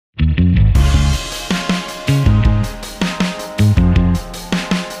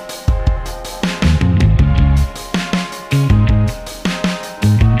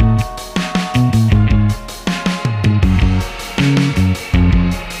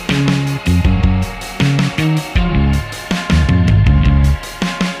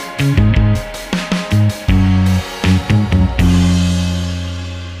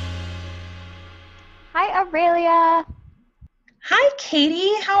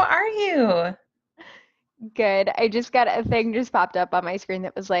how are you? Good. I just got a thing just popped up on my screen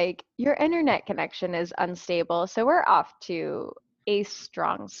that was like, your internet connection is unstable. So we're off to a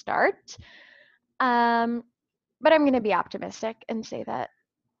strong start. Um, but I'm going to be optimistic and say that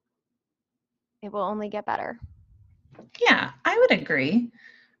it will only get better. Yeah, I would agree.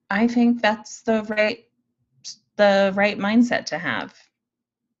 I think that's the right mindset to have.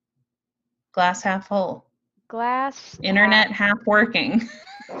 Glass half full. Glass half. Internet half working.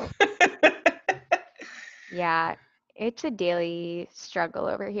 Yeah, it's a daily struggle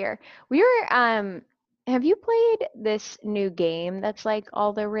over here. We were, have you played this new game that's like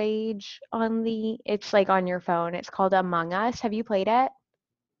all the rage it's like on your phone. It's called Among Us. Have you played it?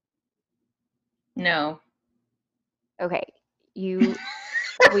 No. Okay, you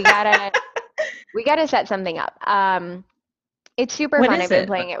we gotta we gotta set something up. It's super What fun. is I've been it?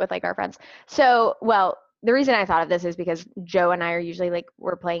 playing it with like our friends. So, well, the reason I thought of this is because Joe and I are usually like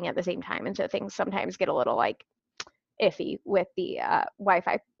we're playing at the same time, and so things sometimes get a little like iffy with the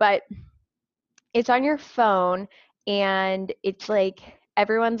Wi-Fi. But it's on your phone, and it's like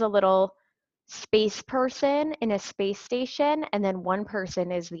everyone's a little space person in a space station, and then one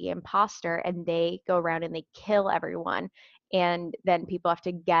person is the imposter, and they go around and they kill everyone. And then people have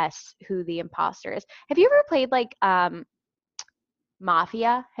to guess who the imposter is. Have you ever played like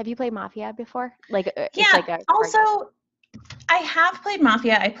Mafia? Have you played Mafia before? Like it's Yeah, like a card game. also I have played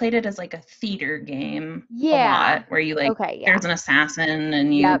Mafia. I played it as like a theater game a Yeah. lot where you like Okay, yeah. there's an assassin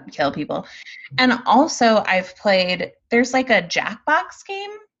and you Yep. kill people. And also I've played there's like a Jackbox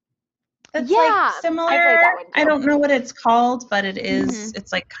game that's like Yeah. I played similar. that one I too. don't know what it's called, but Hmm.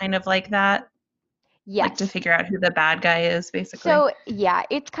 it's like kind of like that, like to Yes. figure out who the bad guy is basically. So, yeah,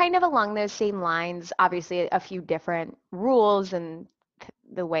 it's kind of along those same lines. Obviously, a few different rules and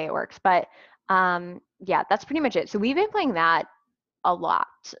the way it works, but yeah, that's pretty much it. So we've been playing that a lot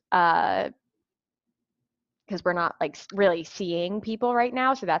because we're not like really seeing people right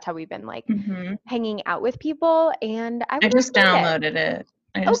now. So that's how we've been like Hmm. hanging out with people, and I I would just recommend it. downloaded it.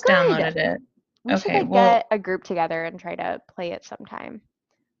 I Oh, just downloaded good. it. We should Okay, like get well, a group together and try to play it sometime.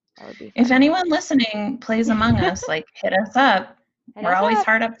 That would be if fun. anyone listening plays Among Us, like hit us up. Hit We're us always up.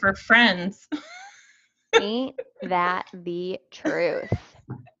 hard up for friends. Ain't that the truth?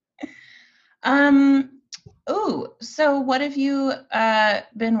 Um, so what have you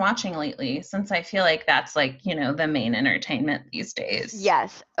been watching lately? Since I feel like that's like, the main entertainment these days.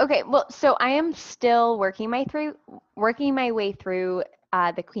 Yes. Okay. Well, so I am still working my way through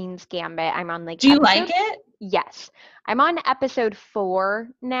the Queen's Gambit. I'm on like Do you like episode. it? Yes, I'm on episode 4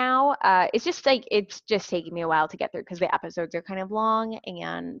 now. It's just like it's just taking me a while to get through because the episodes are kind of long,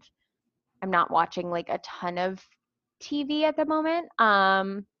 and I'm not watching like a ton of TV at the moment.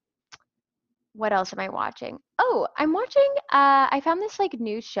 What else am I watching? Oh, I'm watching I found this like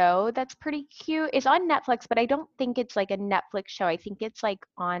new show that's pretty cute. It's on Netflix, but I don't think it's like a Netflix show. I think it's like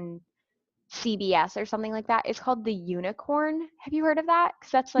on CBS or something like that. It's called The Unicorn. Have you heard of that?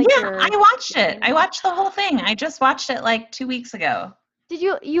 Because that's like Yeah, your I watched it. main I one. watched the whole thing. I just watched it like 2 weeks ago. Did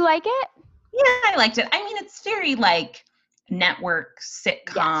you like it? Yeah, I liked it. I mean, it's very like network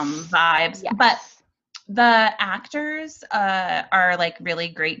sitcom Yes. vibes, but Yes. the actors are like really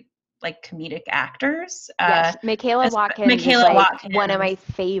great, like comedic actors. Yes. Michaela As Watkins is Michaela like one of Watkins,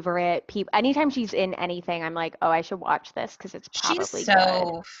 my favorite people. Anytime she's in anything, I'm like, oh, I should watch this because it's she's probably good.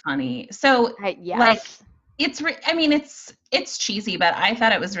 so funny. So like Yes. I mean it's cheesy, but I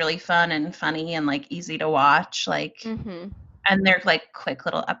thought it was really fun and funny and like easy to watch, like, Mm-hmm. and they're like quick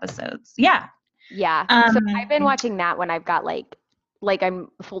little episodes. Yeah. Yeah. So I've been Um watching that when I've got like I'm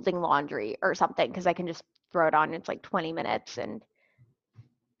folding laundry or something because I can just throw it on. It's like 20 minutes and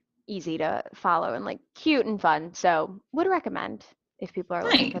easy to follow and like cute and fun. So would recommend if people are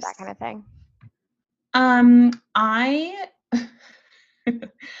looking for that kind nice. of thing. I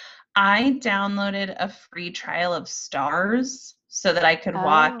I downloaded a free trial of Stars so that I could Oh.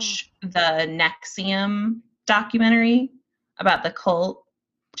 watch the Nexium documentary about the cult.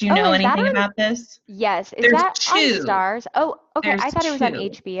 Do you Oh, know is that anything on? about this? Yes. Is There's that on two. Stars? Oh, okay. There's I thought it was on two.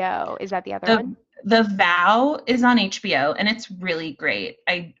 HBO. Is that the other The one? The Vow is on HBO and it's really great.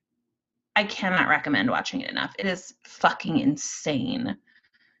 I cannot recommend watching it enough. It is fucking insane.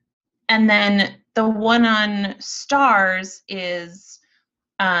 And then the one on Stars is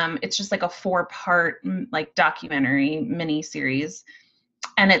it's just like a 4-part like documentary mini series,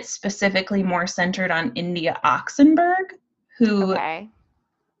 and it's specifically more centered on India Oxenberg, who Okay.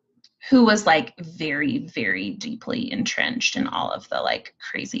 who was like very very deeply entrenched in all of the like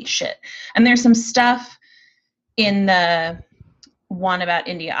crazy shit. And there's some stuff in the one about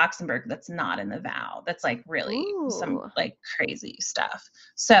India Oxenberg that's not in the Vow. That's like really some Ooh. like crazy stuff.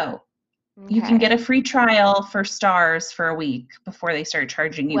 So you can Okay. get a free trial for Stars for a week before they start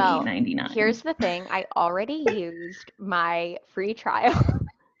charging you Well, $8.99. here's the thing. I already used my free trial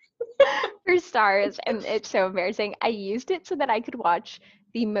for Stars, and it's so embarrassing. I used it so that I could watch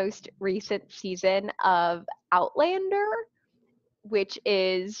the most recent season of Outlander, which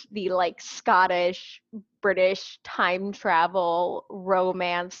is the like Scottish British time travel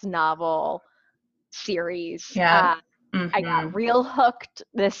romance novel series. Yeah. I Hmm. got real hooked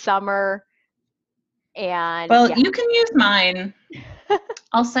this summer, and Well, yeah, you can use mine.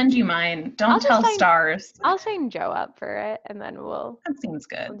 I'll send you mine. I'll Don't just tell sign Stars. I'll sign Joe up for it, and then That seems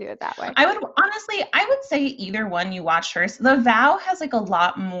we'll good. do it that way. I would honestly, I would say either one you watch first. The Vow has like a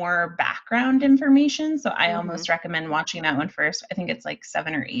lot more background information, so I Hmm. almost recommend watching that one first. I think it's like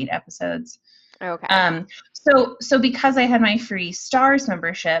 7 or 8 episodes. Okay. So because I had my free Stars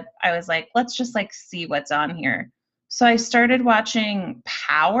membership, I was like, let's just like see what's on here. So I started watching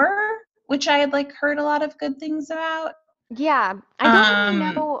Power, which I had like heard a lot of good things about. Yeah, I don't really Um,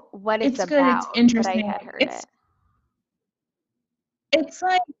 know what it's it's good, it's about, but I interesting. had heard It's it. it's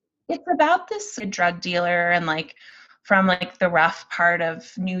like it's about this drug dealer and like from like the rough part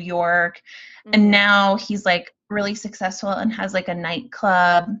of New York, and Hmm. now he's like really successful and has like a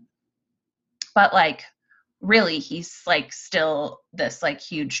nightclub, but like really he's like still this like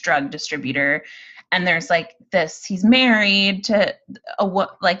huge drug distributor. And there's like this, he's married to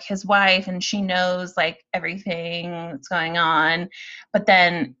like his wife, and she knows like everything that's going on, but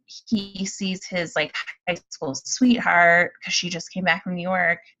then he sees his like high school sweetheart because she just came back from New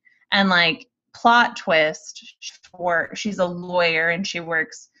York, and like plot twist, she's a lawyer and she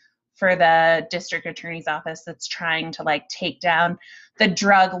works for the district attorney's office that's trying to like take down the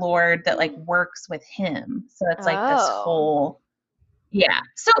drug lord that like works with him. So it's like this Oh, whole, yeah.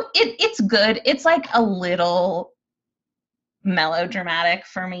 So it's good. It's like a little melodramatic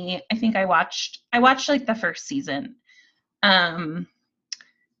for me. I think I watched like the first season. Um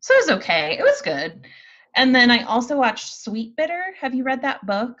so it was okay. It was good. And then I also watched Sweet Bitter. Have you read that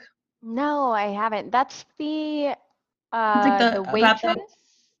book? no, I haven't. That's It's like the the about waitress the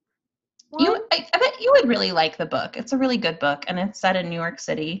one? I bet you would really like the book. It's a really good book, and it's set in New York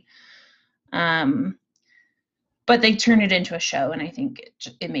City. Um but they turned it into a show, and I think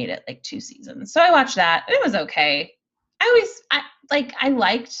it made it like 2 seasons. So I watched that. It was okay. I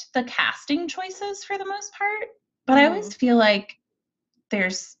liked the casting choices for the most part, but I Hmm. always feel like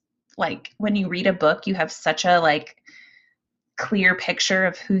there's like when you read a book, you have such a like clear picture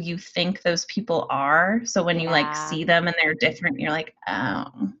of who you think those people are. So when you like Yeah. see them and they're different, you're like, oh,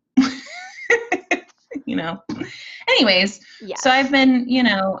 you know. Anyways, so I've Yes. been,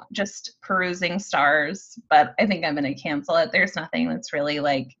 just perusing Stars, but I think I'm going to cancel it. There's nothing that's really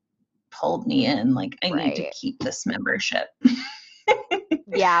like pulled me in. Like I need to Right. keep this membership.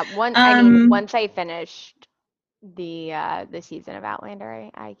 Yeah. um, Once I finished the season of Outlander,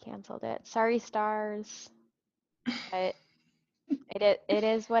 I canceled it. Sorry, Stars, but it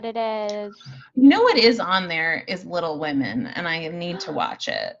is what it is. what is on there is Little Women, and I need to watch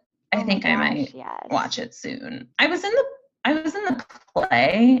it. I Oh my think I gosh, might yes. watch it soon. I was in the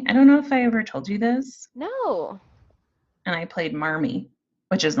play. I don't know if I ever told you this, No. and I played Marmee,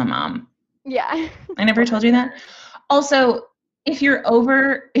 which is the mom. Yeah. I never told you that. Gorgeous. Also, if you're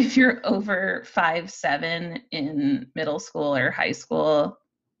over 5'7" in middle school or high school,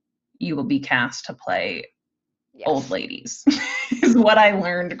 you will be cast to play old Yes. ladies, is what I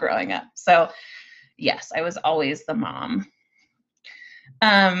learned growing up. So yes, I was always the mom.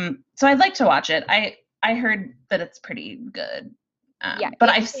 So I'd like to watch it. I heard that it's pretty good. Yeah, But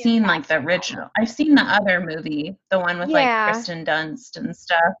it's I've seen like the fantastical. original. I've seen the other movie, the one with like Yeah, Kristen Dunst and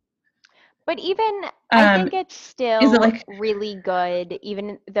stuff. but even I Um, think it's is it still like really good,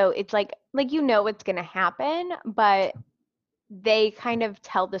 even though it's like you know what's gonna happen, but they kind of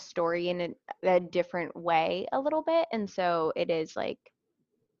tell the story in a different way a little bit, and so it is like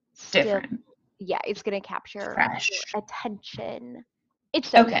still, different, yeah, it's gonna capture your fresh? attention. It's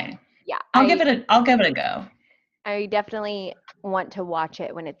so good. Okay. Yeah, I'll give it a go. I definitely want to watch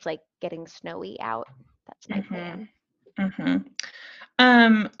it when it's like getting snowy out. That's my Mhm. plan. Mhm.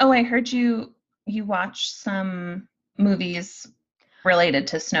 Oh, I heard you watched some movies related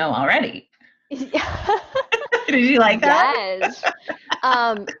to snow already. Did you like that? Yes.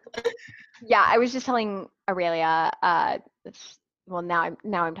 Um, yeah, I was just telling Aurelia, well now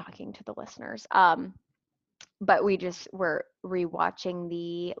I'm talking to the listeners. But we just were rewatching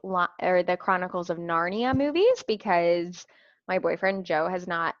the Chronicles of Narnia movies because my boyfriend Joe has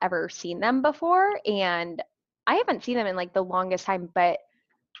not ever seen them before, and I haven't seen them in like the longest time, but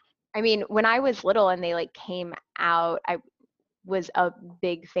I mean, when I was little and they like came out, I was a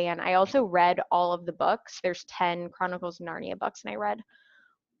big fan. I also read all of the books. There's 10 Chronicles of Narnia books, and I read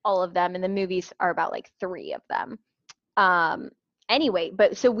all of them, and the movies are about like 3 of them. Um, anyway,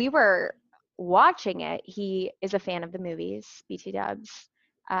 but so we were watching it. He is a fan of the movies, BT Dubs.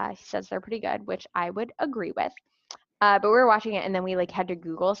 He says they're pretty good, which I would agree with. But we were watching it, and then we like had to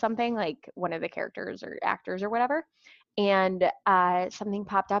Google something, like one of the characters or actors or whatever, and something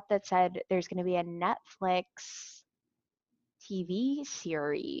popped up that said there's going to be a Netflix TV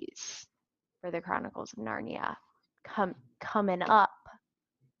series for the Chronicles of Narnia coming up.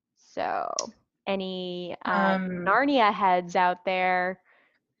 So, any Narnia heads out there,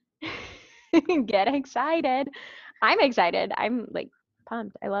 get excited. I'm excited. I'm like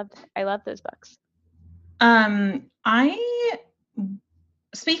pumped. I love those books. I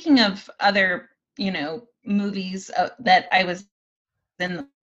speaking of other, movies that I was in the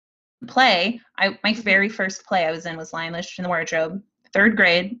play, my very first play I was in was Lion, Lich, and the Wardrobe, 3rd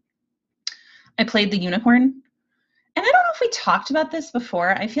grade. I played the unicorn. And I don't know if we talked about this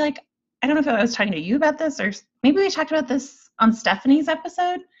before. I feel like, I don't know if I was talking to you about this, or maybe we talked about this on Stephanie's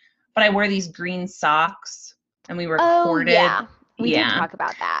episode, but I wore these green socks and we recorded. Oh, yeah. We did talk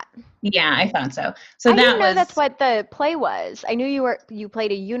about that. Yeah, I thought so. So I didn't know that's what the play was. I knew you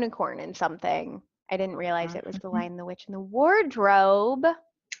played a unicorn in something. I didn't realize it was The Lion, the Witch, and the Wardrobe.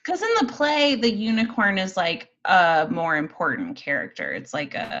 Because in the play, the unicorn is like a more important character. It's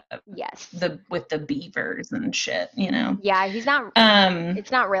like with the beavers and shit, Yeah, he's not.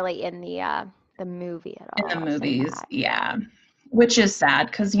 It's not really in the movie at all. In the movies, yeah. Which is sad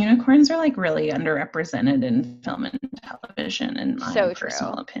because unicorns are like really underrepresented in film and television, in my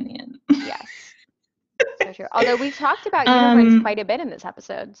personal opinion. Yes, so true. Although we've talked about unicorns quite a bit in this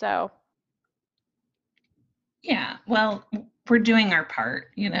episode, so. Yeah, well, we're doing our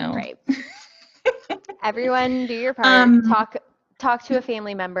part, Right. Everyone do your part. Talk to a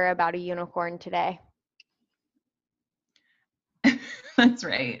family member about a unicorn today. That's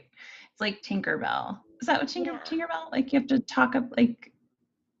right. It's like Tinkerbell. Is that what Tinkerbell? Like you have to talk up, like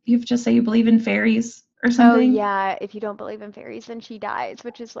you have to say you believe in fairies or something? Oh yeah, if you don't believe in fairies, then she dies,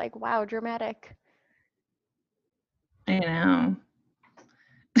 which is like, wow, dramatic. I know.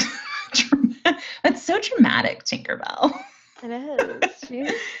 That's so dramatic, Tinkerbell. It is.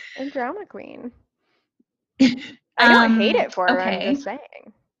 She's a drama queen. I don't hate it for her, I'm just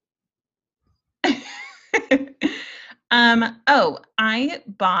saying. I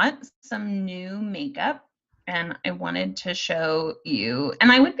bought some new makeup and I wanted to show you,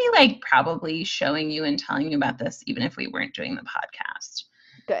 and I would be like probably showing you and telling you about this even if we weren't doing the podcast.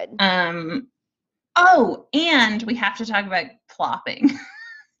 Good. And we have to talk about plopping.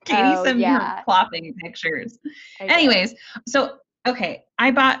 Katie sent me her plopping pictures. Anyways, so, okay,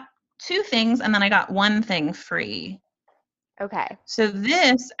 I bought 2 things and then I got 1 thing free. Okay. So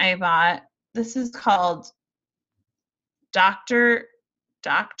this is called Dr.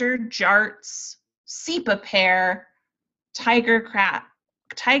 Jart's Cipapair Tiger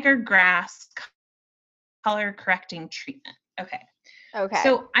Grass Color Correcting Treatment. Okay.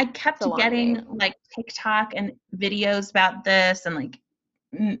 So I kept getting like TikTok and videos about this and like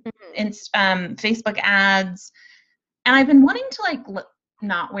Facebook ads, and I've been wanting to like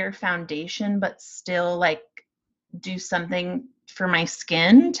not wear foundation but still like do something for my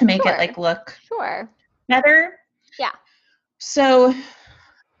skin to make it like look better. Yeah. So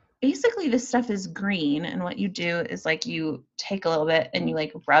basically this stuff is green, and what you do is like you take a little bit and you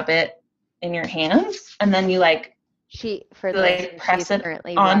like rub it in your hands, and then you like press it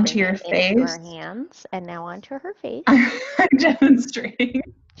onto your face. Her hands and now onto her face. I'm demonstrating.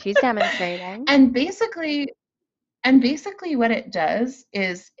 She's demonstrating. And basically what it does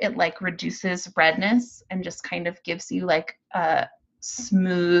is it like reduces redness and just kind of gives you like a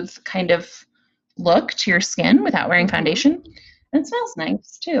smooth kind of look to your skin without wearing foundation. And it smells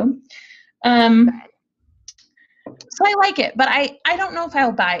nice too. So I like it, but I don't know if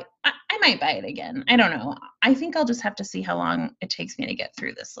I'll buy. I might buy it again. I don't know. I think I'll just have to see how long it takes me to get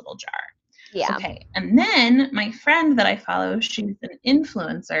through this little jar. Yeah. Okay. And then my friend that I follow, she's an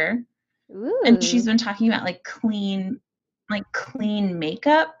influencer. Ooh. And she's been talking about like clean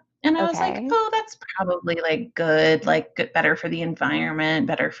makeup. And I was like, oh, that's probably like good, better for the environment,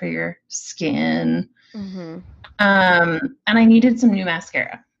 better for your skin. Mm-hmm. And I needed some new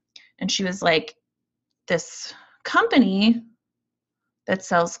mascara. And she was like, this company that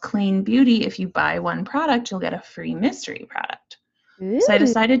sells clean beauty, if you buy 1 product, you'll get a free mystery product. Ooh. So I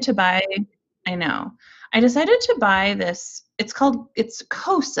decided to buy this. It's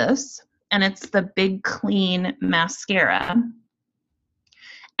Kosas. and it's the Big Clean mascara.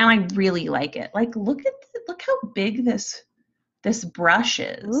 And I really like it. Like, look how big this brush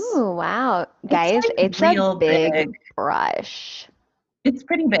is. Ooh, wow. Guys, like it's real a big big. brush. It's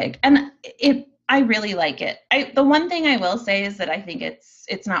pretty big. And I really like it. The one thing I will say is that I think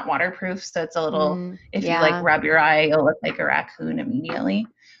it's not waterproof, so it's a little, if you like rub your eye, you'll look like a raccoon immediately.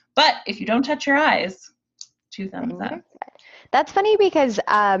 But if you don't touch your eyes, 2 thumbs up. That's funny because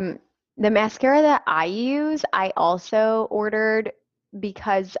the mascara that I use, I also ordered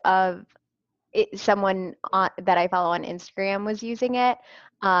because of someone that I follow on Instagram was using it.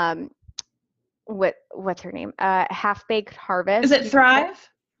 What's her name? Half Baked Harvest. Is it Thrive?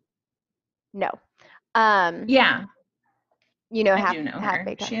 No. Yeah. You know, I do know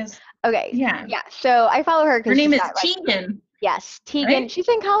her. She has. Okay. Yeah. Yeah. So I follow her because her name is Tegan. Yes, Tegan. Right? She's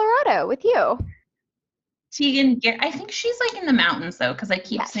in Colorado with you. Tegan, I think she's like in the mountains though, because I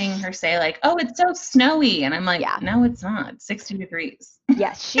keep seeing her say like, "Oh, it's so snowy," and I'm like, "No, it's not. It's 60 degrees."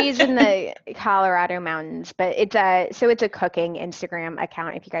 Yes, she's in the Colorado mountains, but it's a cooking Instagram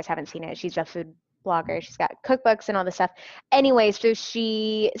account. If you guys haven't seen it, she's a food blogger. She's got cookbooks and all this stuff. Anyway, so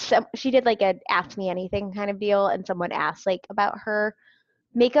she did like a Ask Me Anything kind of deal, and someone asked like about her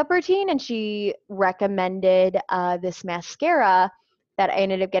makeup routine, and she recommended this mascara that I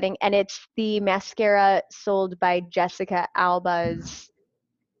ended up getting, and it's the mascara sold by Jessica Alba's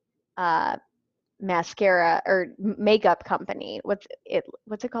mascara or makeup company. What's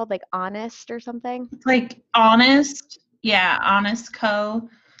it called? Like Honest or something? It's like Honest. Yeah, Honest Co.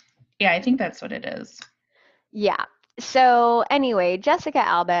 Yeah, I think that's what it is. Yeah. So anyway, Jessica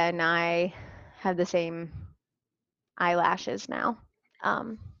Alba and I have the same eyelashes now.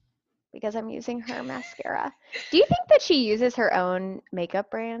 Because I'm using her mascara. Do you think that she uses her own makeup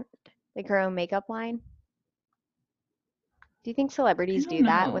brand? Like her own makeup line? Do you think celebrities do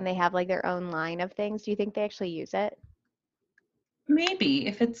that when they have like their own line of things? Do you think they actually use it? Maybe,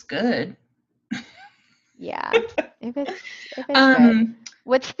 if it's good. Yeah. If it's good.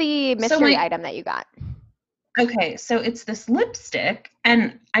 What's the mystery item that you got? Okay, so it's this lipstick,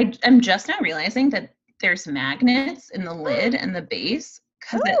 and I'm just now realizing that there's magnets in the lid and the base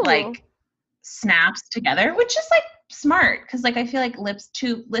because it like snaps together, which is like smart because like I feel like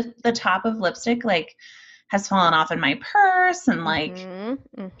the top of lipstick like has fallen off in my purse and like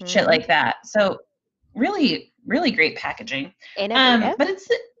shit like that. So really, really great packaging. But it's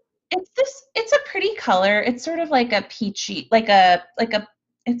a pretty color. It's sort of like a peachy, like a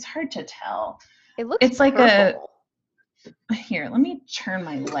it's hard to tell. It looks it's like purple. Here, let me turn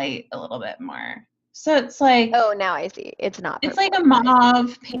my light a little bit more. So it's like, oh, now I see. It's not purple. It's like a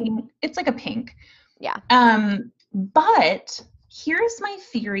mauve pink. It's like a pink. Yeah. But here's my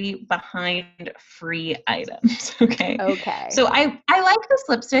theory behind free items. Okay. So I like this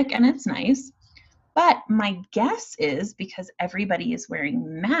lipstick and it's nice. But my guess is because everybody is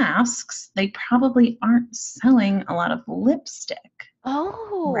wearing masks, they probably aren't selling a lot of lipstick.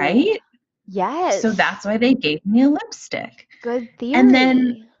 Oh. Right? Yes. So that's why they gave me a lipstick. Good theory. And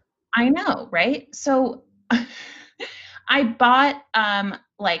then I know, right? So I bought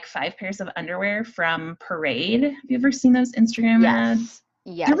like 5 pairs of underwear from Parade. Have you ever seen those Instagram ads?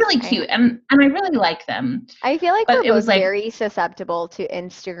 Yes. They're really cute and I really like them. I feel like we're both very susceptible to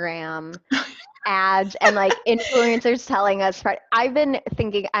Instagram ads and like influencers telling us. I've been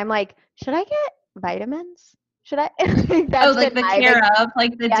thinking, I'm like, should I get vitamins? Should I? That's like the Care of,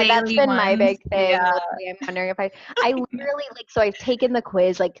 like the daily that's been ones. my big thing. Yeah. I'm wondering if I literally like, so I've taken the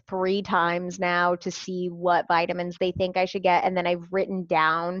quiz like 3 times now to see what vitamins they think I should get. And then I've written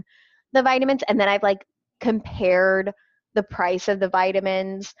down the vitamins and then I've like compared the price of the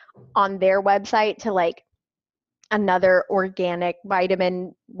vitamins on their website to like another organic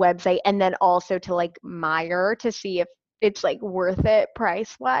vitamin website and then also to like Meijer to see if it's like worth it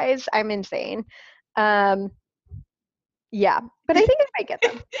price wise. I'm insane. Yeah, but I think I might get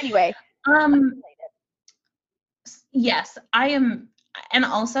them. Anyway. Yes, I am. And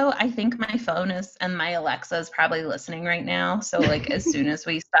also I think my phone and my Alexa is probably listening right now. So like as soon as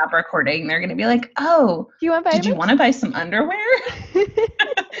we stop recording, they're going to be like, oh, did you want to buy some underwear?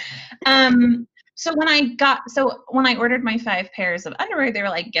 So when I ordered my 5 pairs of underwear, they were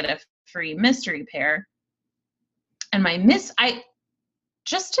like, get a free mystery pair. And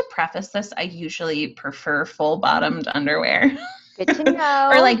just to preface this, I usually prefer full-bottomed underwear. Good to know.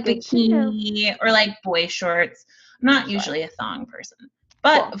 Or like bikini or like boy shorts. I'm not usually a thong person.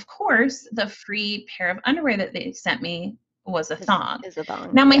 But of course, the free pair of underwear that they sent me was a thong.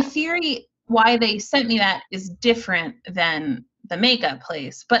 Now, my theory why they sent me that is different than the makeup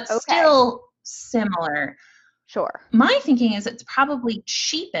place, but still similar. Sure. My thinking is it's probably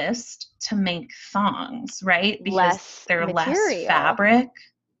cheapest to make thongs, right? Because Less they're less material. fabric.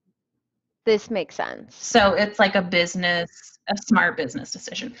 This makes sense. So it's like a smart business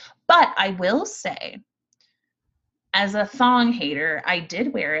decision. But I will say, as a thong hater, I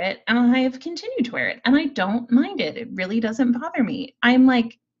did wear it and I have continued to wear it and I don't mind it. It really doesn't bother me. I'm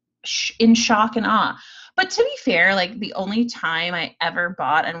like in shock and awe. But to be fair, like the only time I ever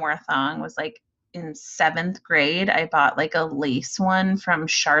bought and wore a thong was like in 7th grade. I bought like a lace one from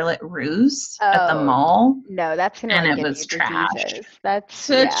Charlotte Russe at the Oh, mall no, that's gonna and like it give was you trash. diseases. That's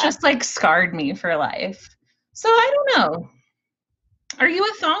So it's yeah. just like scarred me for life. So I don't know. Are you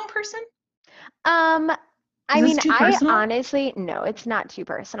a thong person? Um, Is I this mean, too I personal? honestly, no, it's not too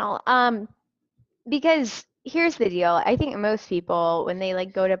personal. Because here's the deal. I think most people, when they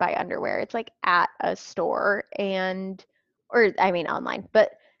like go to buy underwear, it's like at a store and, or I mean online,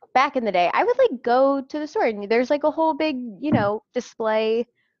 but back in the day, I would like go to the store and there's like a whole big, display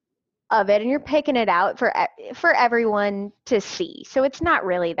of it and you're picking it out for everyone to see. So it's not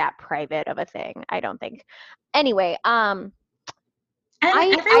really that private of a thing, I don't think. Anyway, And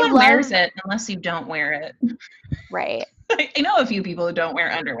I everyone wears love, it unless you don't wear it. right. I know a few people who don't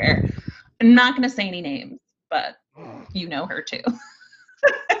wear underwear. I'm not going to say any names, but you know her too.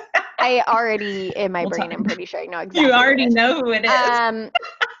 I already in my We'll brain, talk. I'm pretty sure I know You exactly who it already is. know who it is.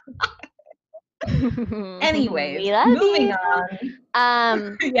 Anyways, We love moving you.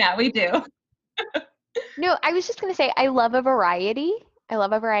 on. Yeah, we do. No, I was just gonna say I love a variety. I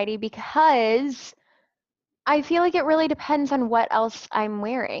love a variety because I feel like it really depends on what else I'm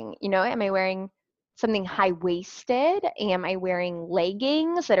wearing. Am I wearing something high waisted? Am I wearing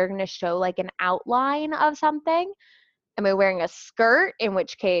leggings that are gonna show like an outline of something? Am I wearing a skirt? In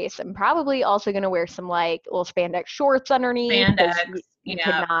which case, I'm probably also going to wear some like little spandex shorts underneath because Spandex. you Yeah.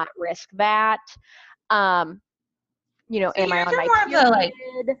 cannot risk that. Um, So am I on you're my more of the like,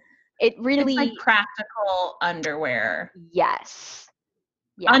 period? It it's like really, practical underwear. yes.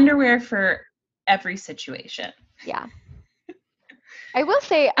 Yeah. Underwear for every situation. Yeah. I will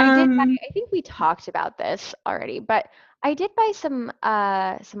say I think we talked about this already, but I did buy some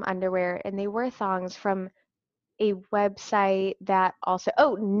underwear and they were thongs from a website that also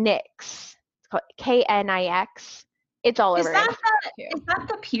Knix. It's called Knix. It's all Is over that Instagram too. is that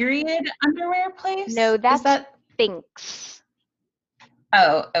the period underwear place? No, Is that's that Thinks.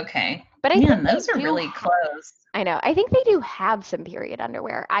 Oh, okay. But I think Man, those they are do really close. I know. I think they do have some period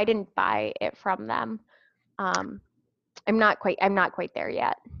underwear. I didn't buy it from them. Um, I'm not quite there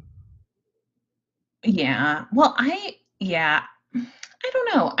yet. Yeah. Well, yeah, I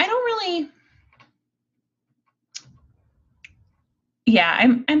don't know. I don't really Yeah,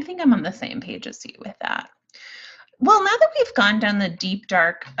 I think I'm on the same page as you with that. Well, now that we've gone down the deep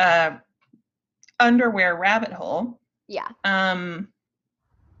dark underwear rabbit hole, Yeah.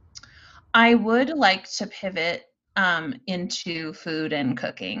 I would like to pivot into food and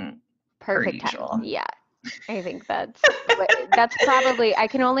cooking per Perfect time. usual. Yeah. I think that's probably I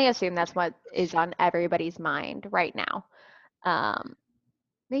can only assume that's what is on everybody's mind right now. Um,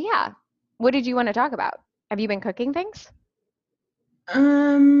 but yeah. What did you want to talk about? Have you been cooking things?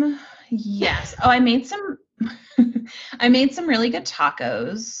 Yes. Oh, I made some I made some really good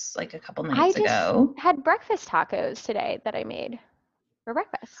tacos like a couple I nights just ago. had breakfast tacos today that I made for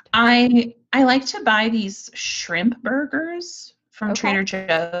breakfast. I like to buy these shrimp burgers from Okay. Trader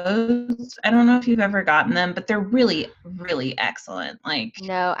Joe's. I don't know if you've ever gotten them, but they're really, really excellent. Like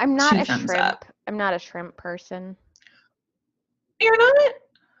No, I'm not 2 a thumbs up. shrimp. I'm not a shrimp person. You're not?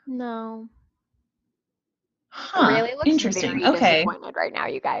 No. Huh. Really looks Interesting. very Okay. disappointed right now,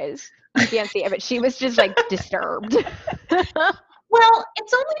 you guys. You can't see it, but she was just like disturbed. Well,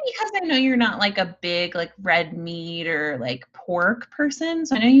 it's only because I know you're not like a big like red meat or like pork person.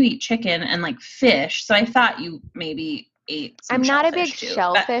 So I know you eat chicken and like fish. So I thought you maybe ate some I'm not a big shellfish too. But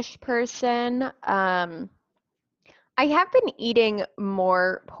shellfish person. I have been eating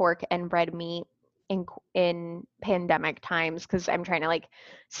more pork and red meat in pandemic times because I'm trying to like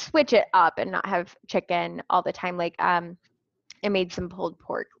switch it up and not have chicken all the time. Like I made some pulled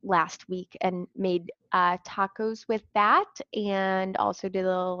pork last week and made tacos with that, and also did a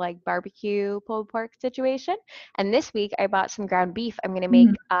little like barbecue pulled pork situation. And this week I bought some ground beef. I'm gonna make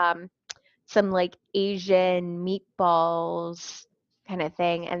mm, some like Asian meatballs kind of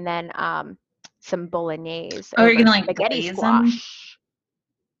thing, and then some bolognese oh, you're over gonna like spaghetti glaze them? squash.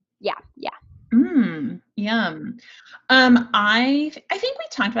 Yeah, yeah. Yum. I think we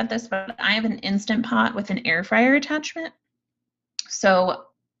talked about this, but I have an Instant Pot with an air fryer attachment. So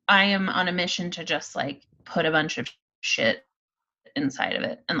I am on a mission to just like put a bunch of shit inside of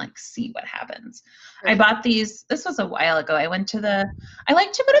it and like see what happens. For I sure. bought these, this was a while ago. I like to go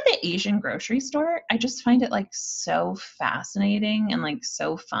to the Asian grocery store. I just find it like so fascinating and like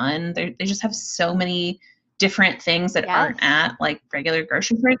so fun. They just have so many different things that aren't Yes. at like regular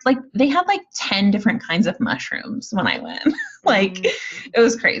grocery stores. Like they had like 10 different kinds of mushrooms when I went. Like it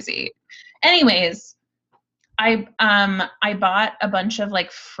was crazy. Anyways, I bought a bunch of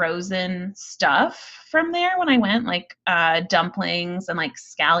like frozen stuff from there when I went, like dumplings and like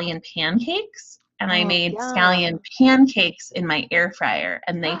scallion pancakes. And I made scallion pancakes in my air fryer,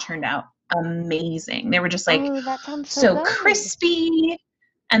 and they turned out amazing. They were just like that sounds so good. crispy.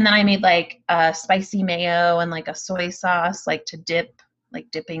 And then I made like a spicy mayo and like a soy sauce, like to dip,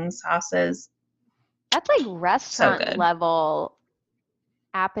 like dipping sauces. That's like restaurant good. level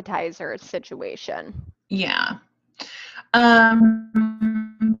appetizer situation. Yeah.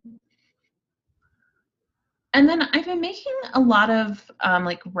 And then I've been making a lot of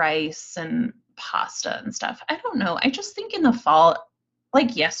like rice and pasta and stuff. I don't know. I just think in the fall,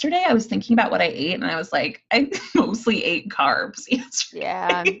 like yesterday, I was thinking about what I ate, and I was like, I mostly ate carbs yesterday.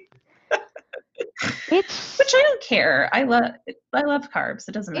 Yeah. Which I don't care. I love carbs.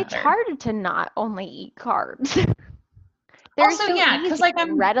 It doesn't matter. It's hard to not only eat carbs. They're Also, so yeah, because like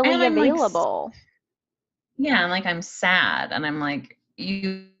I'm readily I'm available. Like, yeah, and like I'm sad, and I'm like,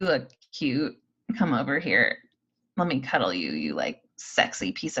 you look cute. Come over here. Let me cuddle you. You like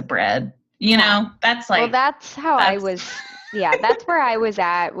sexy piece of bread. You know, that's like. Well, that's how I was. Yeah, that's where I was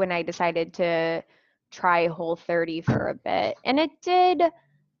at when I decided to try Whole30 for a bit, and it did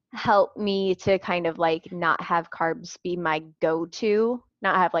help me to kind of like not have carbs be my go-to,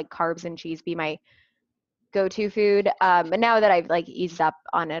 not have like carbs and cheese be my go-to food. But now that I've like eased up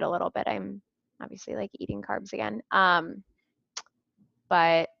on it a little bit, I'm obviously like eating carbs again.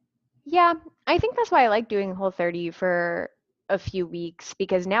 But yeah, I think that's why I like doing Whole30 for a few weeks,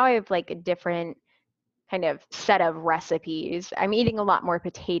 because now I have like a different kind of set of recipes. I'm eating a lot more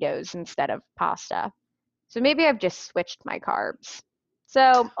potatoes instead of pasta. So maybe I've just switched my carbs.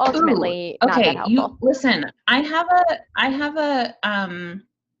 So ultimately, not that helpful. Listen, I have a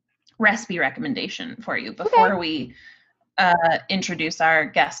recipe recommendation for you before we introduce our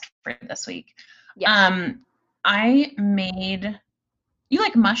guest for this week. Yes. I made, you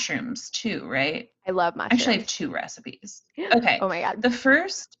like mushrooms too, right? I love mushrooms. Actually, I have 2 recipes. Okay. Oh my God. The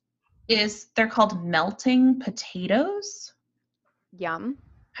first is, they're called melting potatoes. Yum.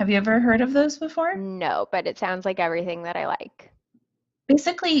 Have you ever heard of those before? No, but it sounds like everything that I like.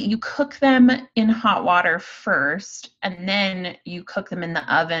 Basically, you cook them in hot water first, and then you cook them in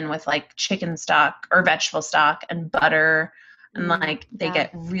the oven with like chicken stock or vegetable stock and butter, and like they get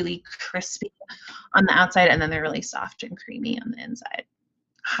really crispy on the outside, and then they're really soft and creamy on the inside.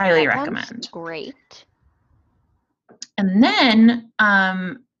 Highly recommend. Great. And then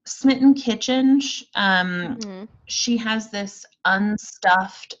Smitten Kitchen, she has this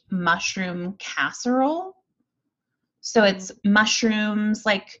unstuffed mushroom casserole. So it's mushrooms,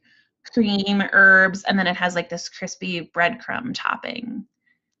 like cream, herbs, and then it has like this crispy breadcrumb topping.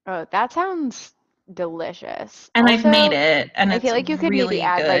 Oh, that sounds delicious. And also, I've made it, and I feel like you could really maybe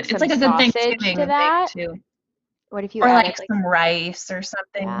add like some it's like a good Thanksgiving to that too. What if you add like some rice or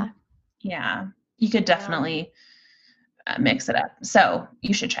something? Yeah, you could definitely mix it up. So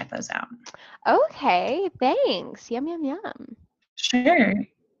you should check those out. Okay, thanks. Yum yum yum. Sure.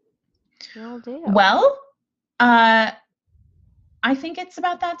 Will do. Well, I think it's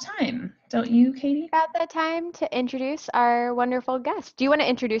about that time, don't you, Katie? About that time to introduce our wonderful guest. Do you want to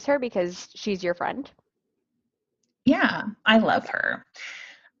introduce her because she's your friend? Yeah, I love her.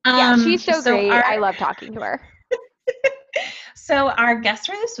 Yeah, she's so great. I love talking to her. So our guest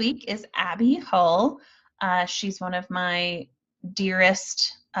for this week is Abby Hull. She's one of my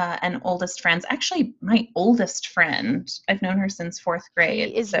dearest and oldest friends. Actually, my oldest friend. I've known her since 4th grade.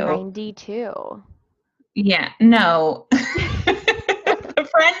 She is 92. Yeah, no. The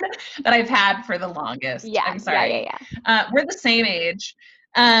friend that I've had for the longest. Yeah, I'm sorry. Yeah. We're the same age.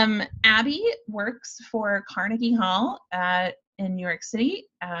 Abby works for Carnegie Hall in New York City,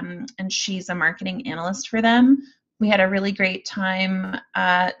 and she's a marketing analyst for them. We had a really great time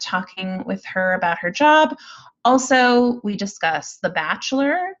talking with her about her job. Also, we discussed The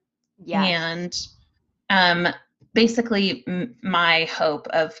Bachelor. Yes. And basically my hope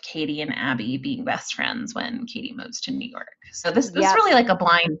of Katie and Abby being best friends when Katie moves to New York. So this is really like a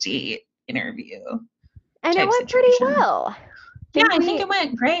blind date interview. And it went pretty well. I think it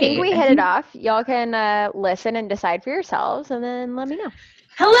went great. I think we hit it off. Y'all can listen and decide for yourselves, and then let me know.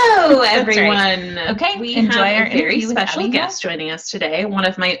 Hello, everyone. Right. Okay, we enjoy our very special guest joining us today, one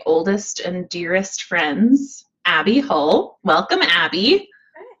of my oldest and dearest friends, Abby Hull. Welcome, Abby.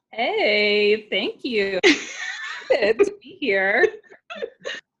 Hey, thank you. Good to be here.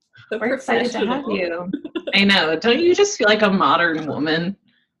 We're excited to have you. I know. Don't you just feel like a modern woman?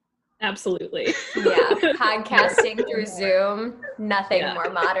 Absolutely. Yeah, podcasting through Zoom, nothing more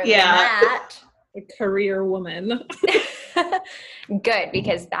modern than that. A career woman. Good,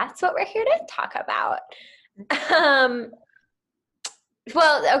 because that's what we're here to talk about.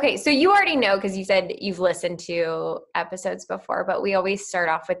 Well, okay, so you already know because you said you've listened to episodes before, but we always start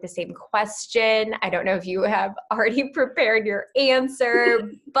off with the same question. I don't know if you have already prepared your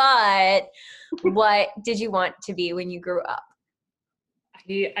answer, but what did you want to be when you grew up?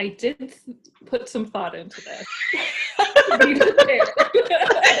 I did put some thought into this.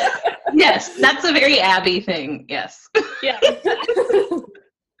 Yes, that's a very Abby thing. Yes. Yeah.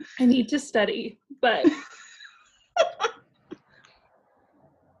 I need to study, but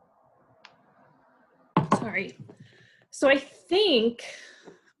sorry. So I think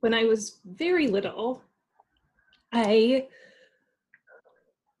when I was very little, I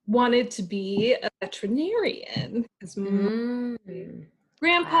wanted to be a veterinarian because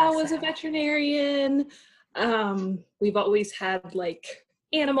grandpa was a veterinarian. We've always had like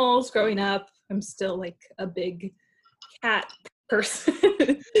animals growing up. I'm still like a big cat person.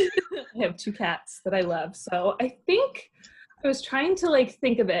 I have 2 cats that I love. So I think I was trying to like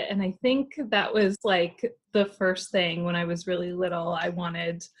think of it. And I think that was like the first thing when I was really little. I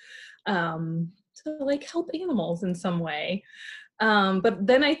wanted to like help animals in some way. But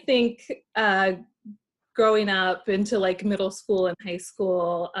then I think growing up into like middle school and high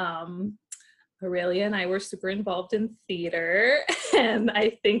school, Aurelia and I were super involved in theater, and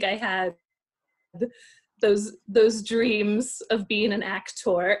I think I had those dreams of being an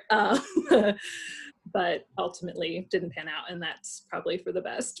actor, but ultimately didn't pan out, and that's probably for the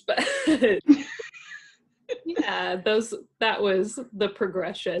best. But yeah, that was the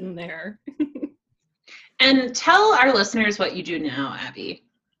progression there. And tell our listeners what you do now, Abby.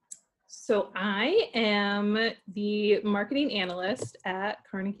 So I am the marketing analyst at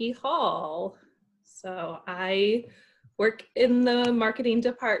Carnegie Hall. So I work in the marketing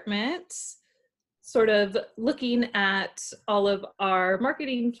department, sort of looking at all of our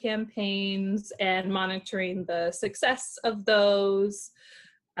marketing campaigns and monitoring the success of those,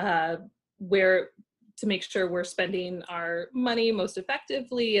 to make sure we're spending our money most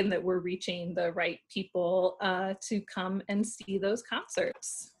effectively and that we're reaching the right people to come and see those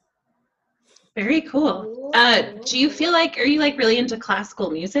concerts. Very cool. Do you feel like, are you like really into classical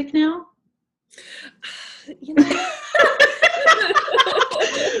music now? You know.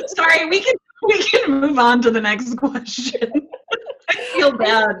 Sorry, we can move on to the next question. I feel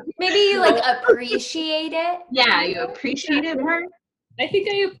bad. Maybe you like appreciate it. Yeah, you appreciate it more. I think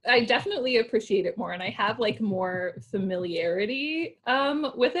I definitely appreciate it more, and I have like more familiarity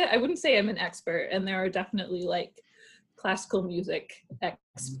with it. I wouldn't say I'm an expert, and there are definitely like classical music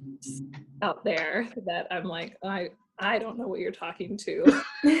experts out there that I'm like, I don't know what you're talking to.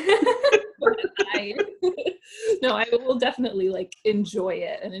 No, I will definitely like enjoy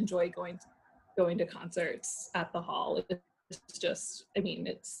it and enjoy going to concerts at the hall. It's just, I mean,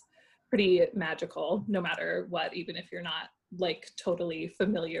 it's pretty magical no matter what, even if you're not like totally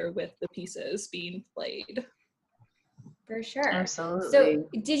familiar with the pieces being played. For sure. Absolutely. So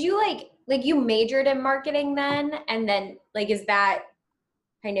did you like you majored in marketing then? And then like, is that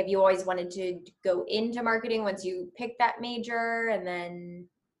kind of, you always wanted to go into marketing once you picked that major and then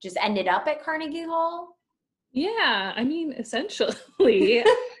just ended up at Carnegie Hall? Yeah, I mean, essentially,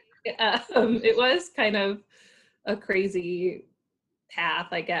 it was kind of a crazy path,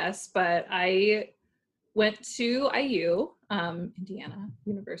 I guess, but I went to IU, Indiana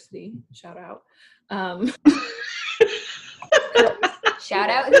University, shout out. Shout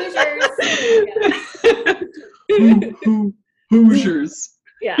out Hoosiers. Hoosiers.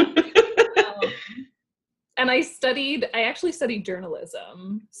 Yeah. And I actually studied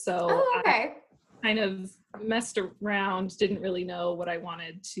journalism. So okay. I kind of messed around, didn't really know what I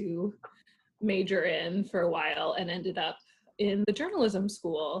wanted to major in for a while, and ended up in the journalism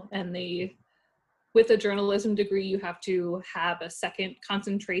school. And with a journalism degree, you have to have a second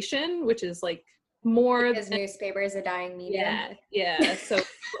concentration, which is like more because newspaper is a dying medium. Yeah. So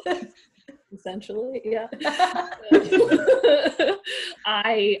essentially, yeah.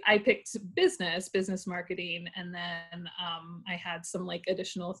 I picked business marketing, and then I had some like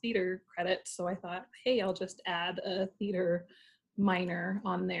additional theater credits. So I thought, hey, I'll just add a theater minor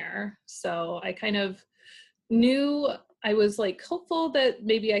on there. So I kind of knew, I was like hopeful that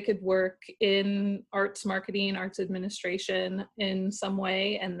maybe I could work in arts marketing, arts administration in some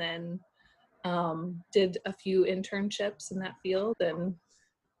way. And then did a few internships in that field and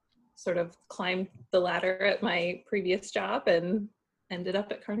sort of climbed the ladder at my previous job and ended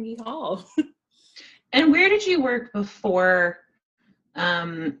up at Carnegie Hall. And where did you work before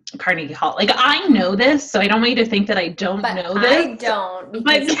Carnegie Hall? Like, I know this, so I don't want you to think that I don't know this. I don't,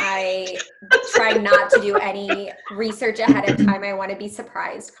 because I try not to do any research ahead of time. I want to be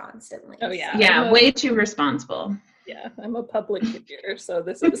surprised constantly. Oh yeah. Yeah, way too responsible. Yeah, I'm a public figure, so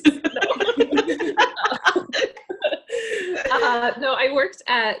this is no, I worked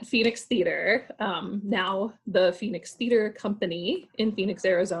at Phoenix Theater, now the Phoenix Theater Company in Phoenix,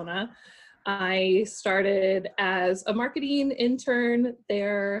 Arizona. I started as a marketing intern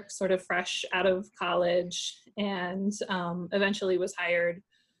there, sort of fresh out of college, and eventually was hired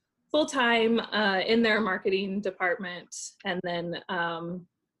full-time in their marketing department. And then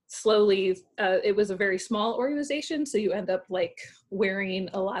slowly, it was a very small organization, so you end up like wearing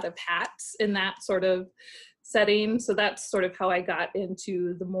a lot of hats in that sort of setting. So that's sort of how I got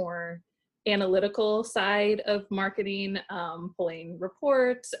into the more analytical side of marketing, pulling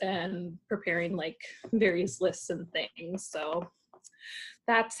reports and preparing like various lists and things. So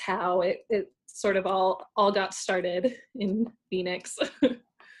that's how it sort of all got started in Phoenix.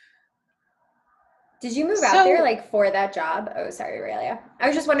 Did you move out there like for that job? Oh, sorry, Aurelia. I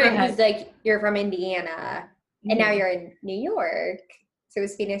was just wondering because like you're from Indiana and now you're in New York. So it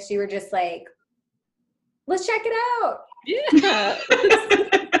was Phoenix. You were just like, let's check it out. Yeah.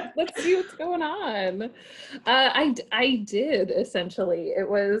 Let's see what's going on. I did essentially. It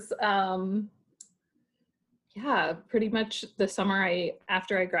was pretty much the summer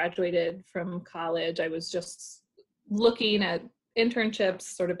after I graduated from college. I was just looking at internships,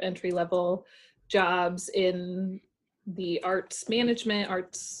 sort of entry-level jobs in the arts management,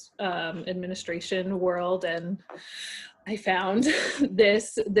 arts administration world, and I found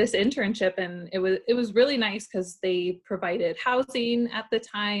this internship, and it was really nice because they provided housing at the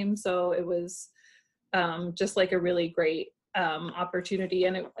time, so it was just like a really great opportunity.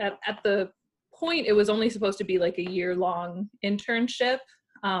 And at the point, it was only supposed to be like a year-long internship,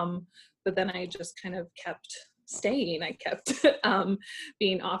 but then I just kind of kept staying. I kept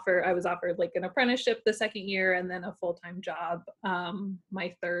I was offered like an apprenticeship the second year and then a full-time job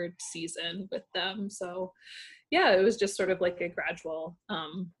my third season with them. So yeah, it was just sort of like a gradual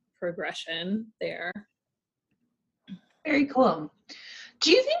progression there. Very cool.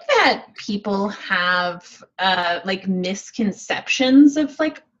 Do you think that people have like misconceptions of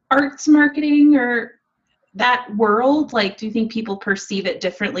like arts marketing or that world? Like, do you think people perceive it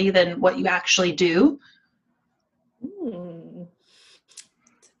differently than what you actually do?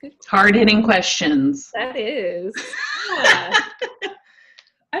 Hard-hitting questions. That is. Yeah.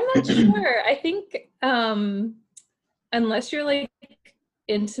 I'm not sure. I think unless you're like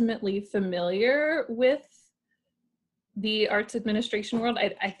intimately familiar with the arts administration world,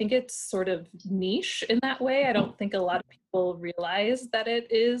 I think it's sort of niche in that way. I don't think a lot of people realize that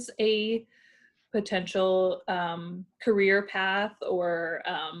it is a potential career path or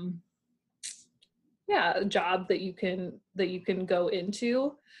a job that you can go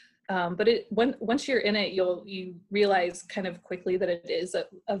into. But once you're in it, you realize kind of quickly that it is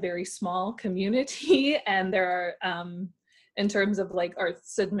a very small community, and there are, in terms of like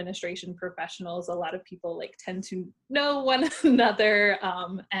arts administration professionals, a lot of people like tend to know one another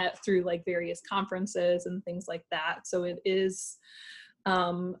through like various conferences and things like that. So it is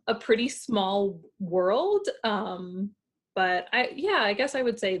a pretty small world. But I guess I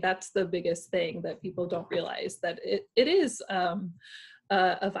would say that's the biggest thing that people don't realize, that it is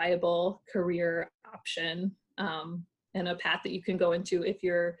a viable career option and a path that you can go into if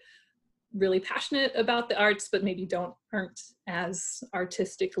you're really passionate about the arts, but maybe aren't as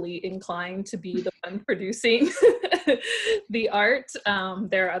artistically inclined to be the one producing the art.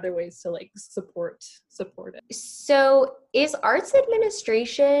 There are other ways to like support it. So is arts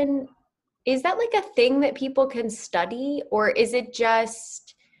administration, is that like a thing that people can study, or is it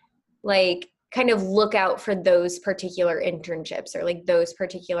just like kind of look out for those particular internships or like those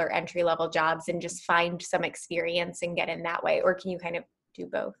particular entry-level jobs and just find some experience and get in that way? Or can you kind of do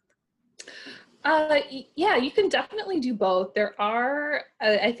both? Yeah, you can definitely do both. There are,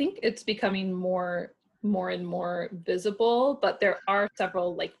 I think it's becoming more and more visible, but there are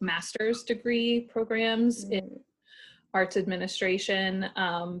several like master's degree programs in arts administration.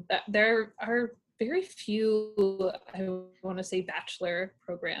 There are very few, I want to say, bachelor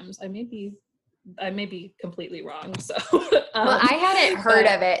programs. I may be completely wrong. So, well, I hadn't heard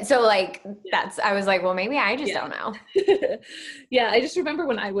of it. So like, I was like, well, maybe I just don't know. Yeah. I just remember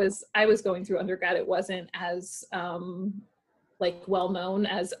when I was going through undergrad, it wasn't as like well known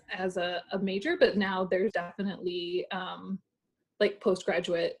as a major, but now there's definitely like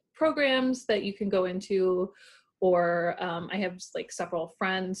postgraduate programs that you can go into, or I have like several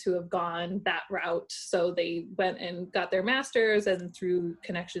friends who have gone that route. So they went and got their master's, and through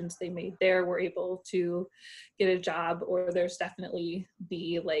connections they made there were able to get a job. Or there's definitely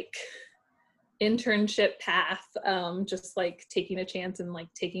the like internship path, just like taking a chance and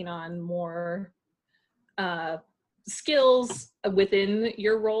like taking on more skills within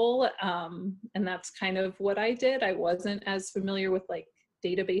your role. And that's kind of what I did. I wasn't as familiar with like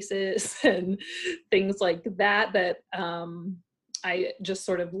databases and things like that I just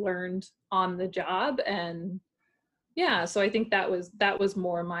sort of learned on the job. And yeah, so I think that was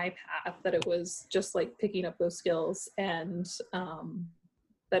more my path, that it was just like picking up those skills, and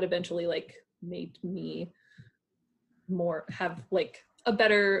that eventually like made me have like a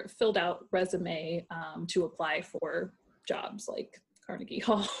better filled out resume to apply for jobs like Carnegie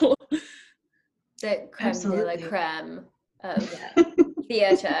Hall. The creme de la Absolutely. creme of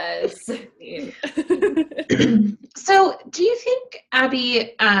theaters. So do you think,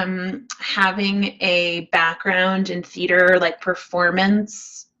 Abby, having a background in theater, like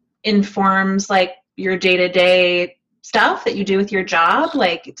performance, informs like your day-to-day stuff that you do with your job?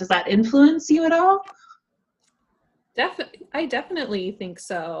 Like, does that influence you at all? I definitely think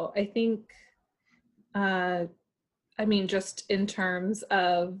so. I think, I mean, just in terms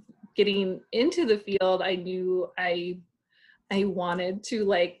of getting into the field, I knew I wanted to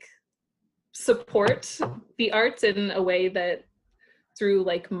like support the arts in a way that through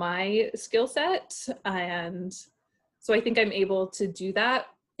like my skill set. And so I think I'm able to do that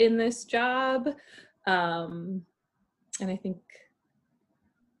in this job. And I think,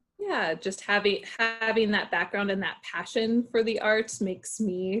 yeah, just having that background and that passion for the arts makes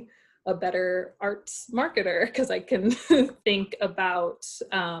me a better arts marketer, because I can think about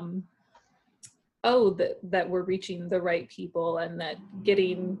that we're reaching the right people, and that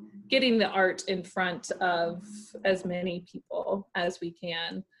getting the art in front of as many people as we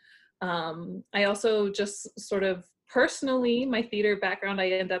can. I also just sort of personally, my theater background, I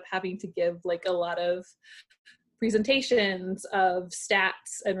end up having to give like a lot of presentations of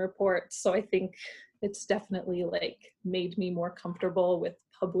stats and reports. So I think it's definitely like made me more comfortable with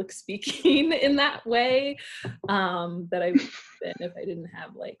public speaking in that way, that I would have been if I didn't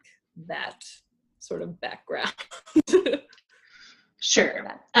have like that sort of background. Sure.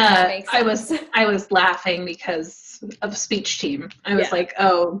 That makes sense. I was laughing because of speech team. I was Yeah. like,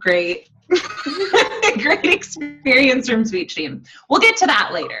 oh, great. Great experience from speech team. We'll get to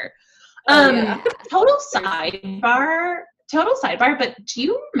that later. Yeah. Total sidebar, but do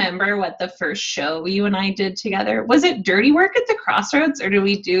you remember what the first show you and I did together? Was it Dirty Work at the Crossroads, or did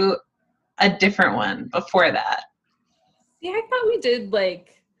we do a different one before that? Yeah, I thought we did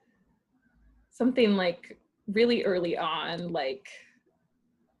like something like really early on, like.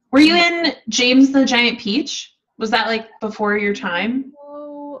 Were you in James the Giant Peach? Was that like before your time?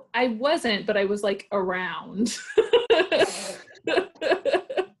 No, I wasn't, but I was like around.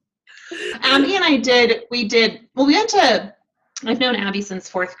 Abby and I've known Abby since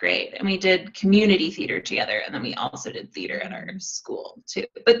 4th grade, and we did community theater together, and then we also did theater at our school too.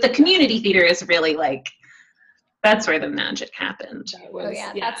 But the community theater is really like, that's where the magic happened.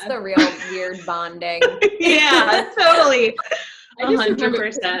 That's the real weird bonding. Yeah, totally. I just remember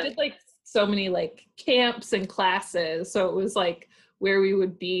 100%. we did like so many like camps and classes, so it was like where we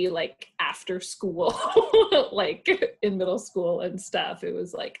would be like after school, like in middle school and stuff. It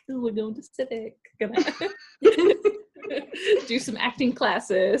was like, oh, we're going to Civic, gonna do some acting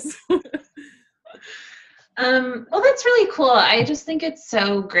classes. Well, that's really cool. I just think it's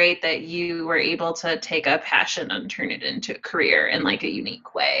so great that you were able to take a passion and turn it into a career in like a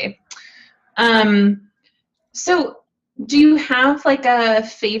unique way. So do you have like a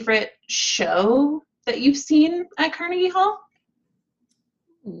favorite show that you've seen at Carnegie Hall?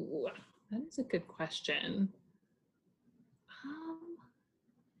 Ooh, that is a good question.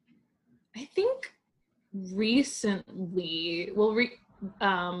 I think recently,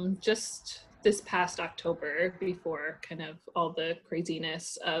 just this past October, before kind of all the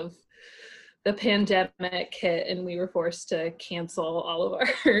craziness of the pandemic hit and we were forced to cancel all of our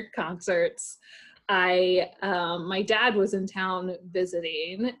concerts, my dad was in town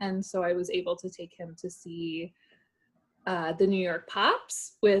visiting, and so I was able to take him to see the New York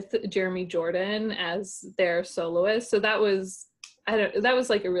Pops with Jeremy Jordan as their soloist. So that was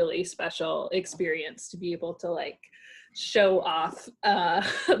like a really special experience to be able to like show off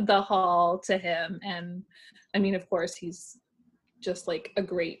the hall to him. And I mean, of course, he's just like a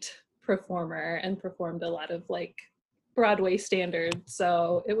great performer and performed a lot of like Broadway standard.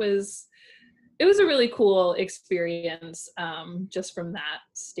 So it was a really cool experience, just from that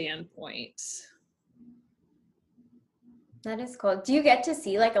standpoint. That is cool. Do you get to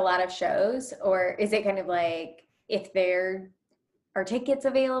see like a lot of shows, or is it kind of like if there are tickets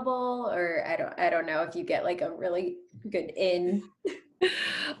available, or I don't know if you get like a really good in?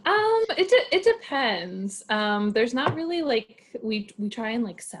 It depends. There's not really like we try and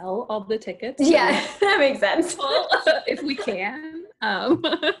like sell all the tickets. Yeah, that makes sense. If we can.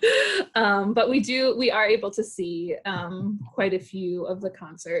 But we are able to see quite a few of the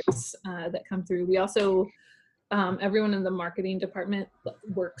concerts that come through. We also everyone in the marketing department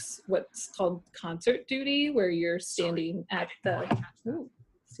works what's called concert duty, where you're standing at the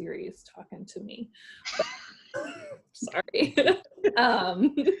Siri's talking to me. Sorry.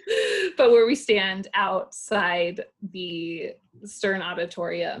 But where we stand outside the Stern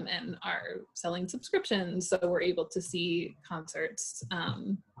Auditorium and are selling subscriptions, so we're able to see concerts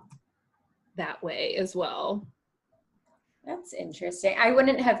that way as well. That's interesting. I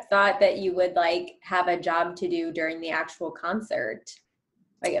wouldn't have thought that you would like have a job to do during the actual concert.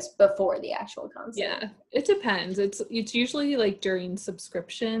 I guess before the actual concert. Yeah, it depends. It's usually like during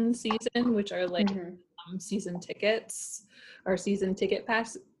subscription season, which are like season tickets or season ticket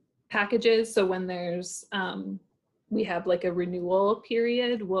packages. So when there's we have like a renewal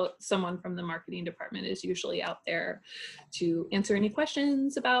period, someone from the marketing department is usually out there to answer any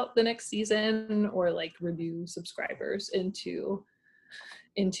questions about the next season or like renew subscribers into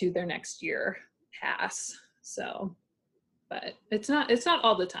their next year pass. So, but it's not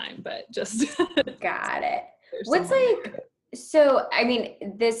all the time, but just got it. What's like, so I mean,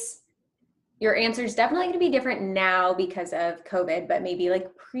 your answer is definitely going to be different now because of COVID, but maybe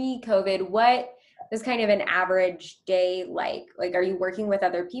like pre-COVID, what is kind of an average day like? Like, are you working with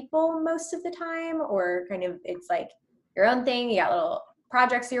other people most of the time, or kind of it's like your own thing? You got little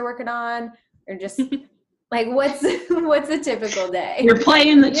projects you're working on, or just like what's a typical day? You're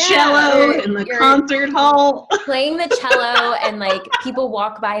playing the cello in the concert hall. Playing the cello, and like people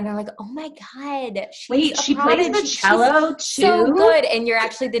walk by and they're like, "Oh my god, wait, she plays the cello too? So good!" And you're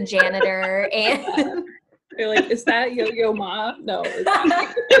actually the janitor, and you're like, "Is that Yo-Yo Ma?" No.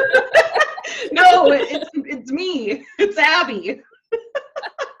 No, it's me. It's Abby.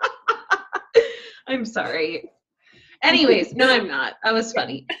 I'm sorry. Anyways, no, I'm not. That was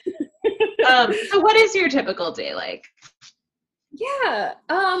funny. So what is your typical day like? Yeah,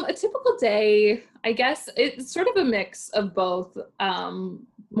 a typical day, I guess it's sort of a mix of both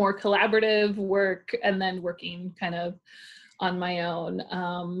more collaborative work and then working kind of on my own.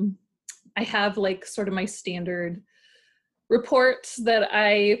 I have like sort of my standard reports that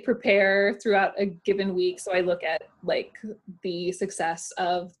I prepare throughout a given week. So I look at like the success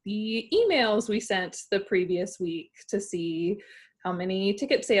of the emails we sent the previous week to see how many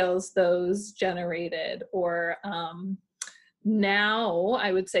ticket sales those generated. Or now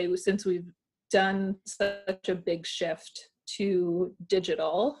I would say, since we've done such a big shift to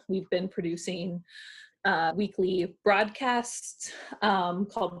digital, we've been producing weekly broadcasts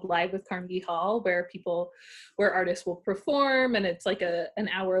called Live with Carnegie Hall, where artists will perform, and it's like an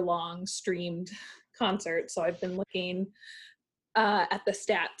hour-long streamed concert. So I've been looking at the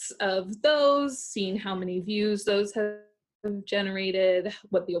stats of those, seeing how many views those have generated,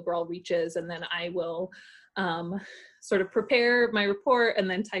 what the overall reach is, and then I will sort of prepare my report and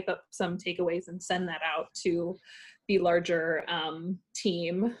then type up some takeaways and send that out to the larger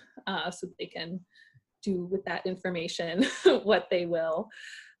team so they can do with that information what they will.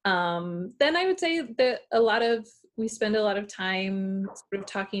 Then I would say that we spend a lot of time sort of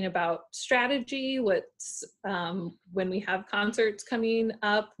talking about strategy, what's when we have concerts coming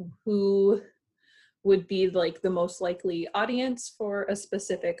up, who would be like the most likely audience for a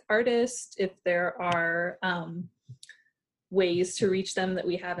specific artist, if there are ways to reach them that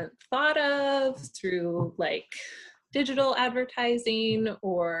we haven't thought of through like digital advertising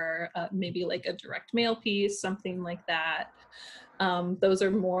or maybe like a direct mail piece, something like that. Those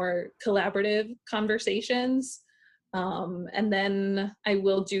are more collaborative conversations. And then I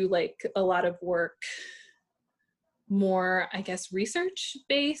will do like a lot of work, more, I guess, research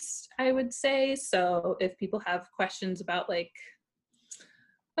based, I would say. So if people have questions about like,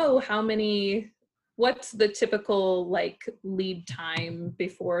 oh, what's the typical like lead time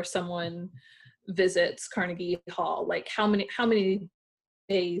before someone visits Carnegie Hall? Like how many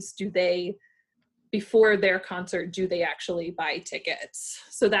days before their concert do they actually buy tickets?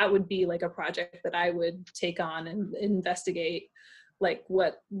 So that would be like a project that I would take on and investigate, like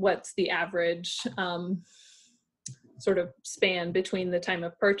what's the average sort of span between the time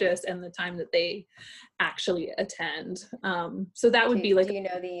of purchase and the time that they actually attend. So that would be like, do you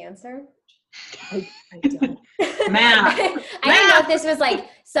know the answer? I don't. Math. I didn't know if this was like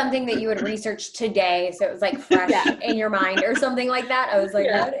something that you would research today, so it was like fresh in your mind or something like that. I was like,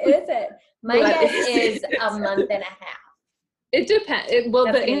 what is it? My guess is a month and a half. It depends. That's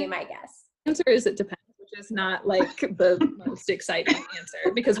gonna be my guess. Answer is it depends, which is not like the most exciting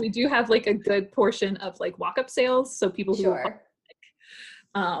answer, because we do have like a good portion of like walk-up sales, so people who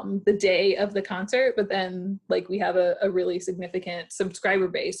the day of the concert, but then like we have a really significant subscriber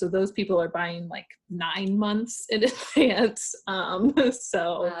base, so those people are buying like 9 months in advance.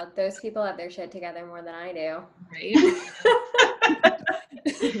 So wow, those people have their shit together more than I do. Right.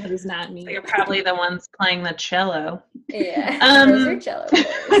 That is not me. So you're probably the ones playing the cello. Yeah, those are cello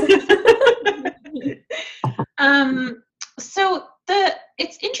players. So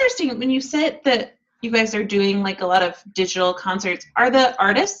it's interesting when you said that you guys are doing like a lot of digital concerts. Are the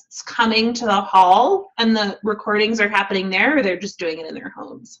artists coming to the hall and the recordings are happening there, or they're just doing it in their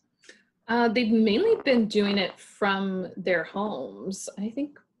homes? They've mainly been doing it from their homes, I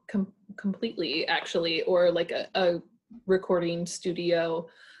think completely actually, or like a recording studio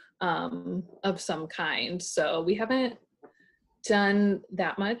of some kind. So we haven't done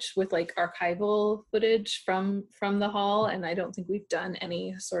that much with like archival footage from the hall, and I don't think we've done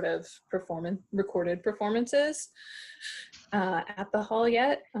any sort of recorded performances at the hall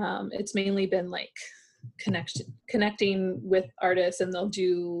yet. It's mainly been like connecting with artists, and they'll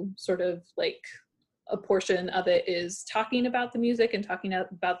do sort of like a portion of it is talking about the music and talking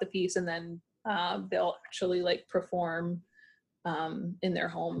about the piece, and then they'll actually like perform in their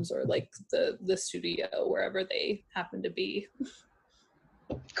homes or like the studio, wherever they happen to be.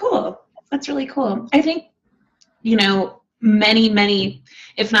 Cool. That's really cool. I think, many,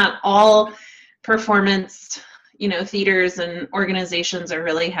 if not all performance, theaters and organizations are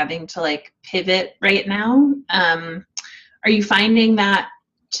really having to like pivot right now. Are you finding that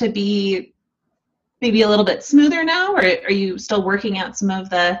to be maybe a little bit smoother now, or are you still working out some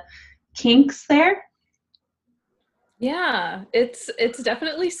of the kinks there? Yeah, it's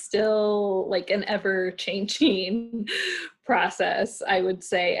definitely still like an ever-changing process, I would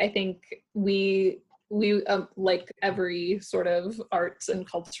say. I think we like every sort of arts and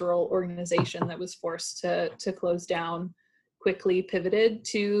cultural organization that was forced to close down quickly pivoted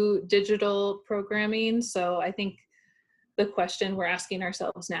to digital programming. So I think the question we're asking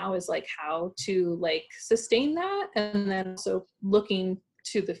ourselves now is like how to like sustain that, and then also looking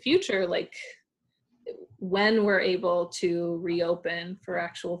to the future, like when we're able to reopen for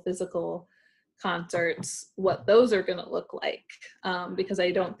actual physical concerts, what those are going to look like, because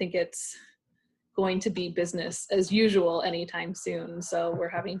I don't think it's going to be business as usual anytime soon. So we're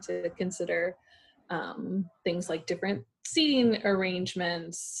having to consider things like different seating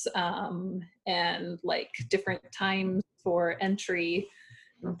arrangements and like different times for entry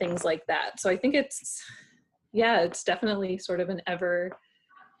and things like that. So I think it's definitely sort of an ever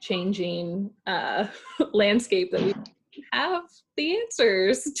changing landscape that we don't have the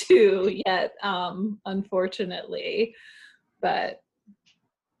answers to yet, unfortunately, but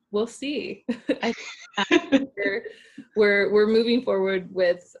we'll see. I think we're moving forward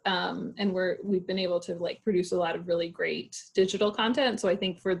with and we've been able to like produce a lot of really great digital content. So I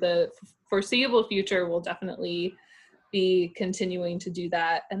think for the foreseeable future, we'll definitely be continuing to do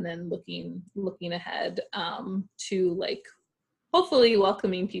that, and then looking ahead to like hopefully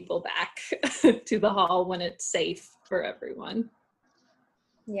welcoming people back to the hall when it's safe for everyone.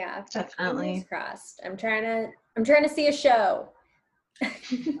 Yeah, definitely. Fingers crossed. I'm trying to see a show.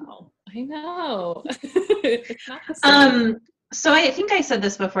 I know. It's not the same. So I think I said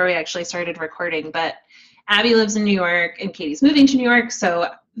this before we actually started recording, but Abby lives in New York and Katie's moving to New York, so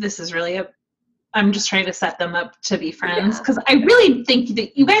this is really I'm just trying to set them up to be friends, because I really think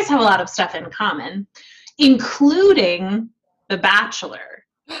that you guys have a lot of stuff in common, including The Bachelor,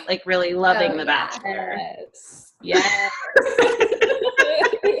 like really loving The Bachelor. Yes.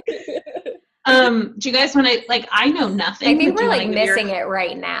 Do you guys want to, like, I know nothing. I think we're like missing it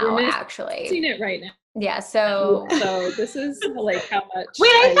right now, actually. Missing it right now. Yeah, so this is like how much. Wait,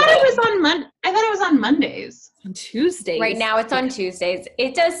 I thought it was on Mondays. On Tuesdays. Right now it's on Tuesdays.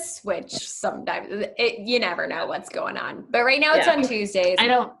 It does switch sometimes. You never know what's going on. But right now it's on Tuesdays.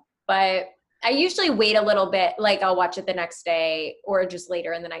 But I usually wait a little bit, like I'll watch it the next day or just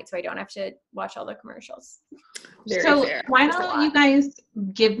later in the night so I don't have to watch all the commercials. So why don't you guys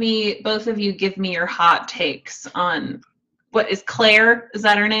both of you give me your hot takes on what is Claire? Is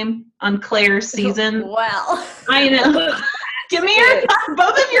that her name? On Claire's season? Well. I know. Give me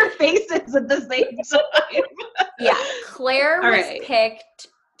both of your faces bachelorettes at the same time. Yeah, Claire All was right. picked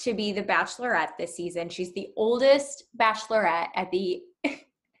to be the bachelorette this season. She's the oldest bachelorette at the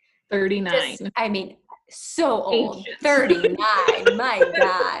 39. so old. Ancient. 39. My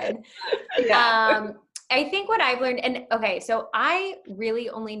God. Yeah. I think what I've learned, and okay, so I really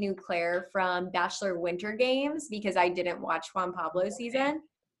only knew Claire from Bachelor Winter Games because I didn't watch Juan Pablo's season.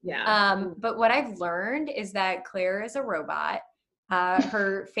 Yeah. But what I've learned is that Claire is a robot.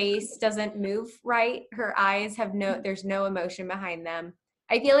 Her face doesn't move right. Her eyes have there's no emotion behind them.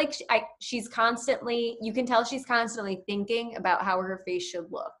 I feel like she's constantly, you can tell she's constantly thinking about how her face should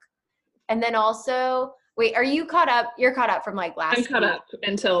look. And then also, wait, are you caught up? You're caught up from like last I'm caught week. up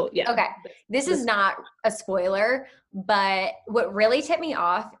until, yeah. Okay. This is not a spoiler, but what really tipped me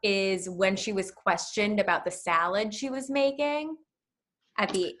off is when she was questioned about the salad she was making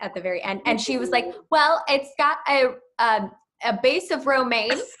at the very end. And she was like, well, it's got a base of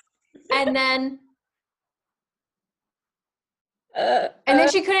romaine and then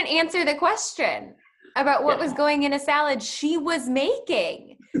she couldn't answer the question about what was going in a salad she was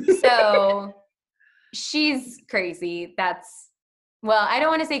making. So she's crazy. Well, I don't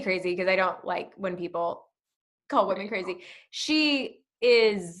want to say crazy because I don't like when people call women crazy. She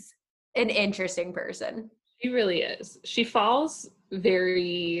is an interesting person. She really is. She falls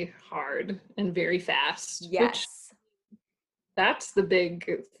very hard and very fast. Yes. That's the big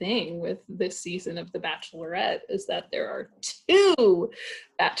thing with this season of The Bachelorette is that there are 2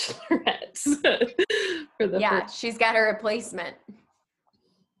 bachelorettes for the first. She's got her replacement.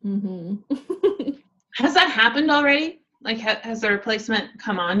 Mm-hmm. Has that happened already? Like, has the replacement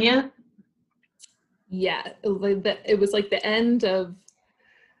come on yet? Yeah, it was like the end of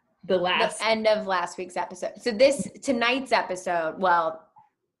the end of last week's episode. So tonight's episode, well,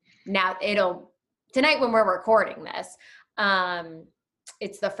 now tonight when we're recording this,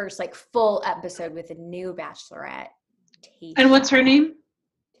 it's the first like full episode with a new bachelorette. Tayshia. And what's her name?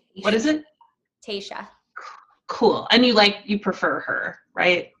 What is it? Tayshia. Cool. And you prefer her,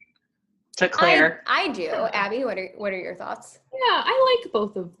 right? To Claire. I do. Abby, what are your thoughts? Yeah, I like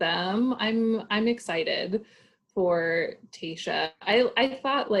both of them. I'm excited for Tayshia.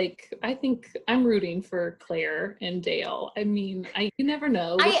 I think I'm rooting for Claire and Dale. I mean, you never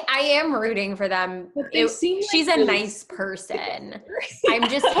know. I am rooting for them. She's a nice person. I'm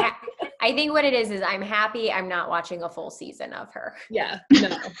just I think what it is I'm happy I'm not watching a full season of her. Yeah,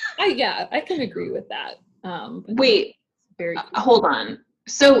 no. I can agree with that. Wait, hold on.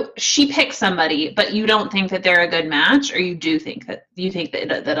 So she picks somebody, but you don't think that they're a good match, or you think that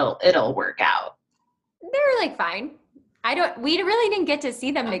it'll work out? They're like fine. We really didn't get to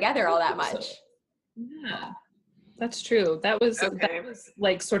see them together all that much. Yeah, that's true. That was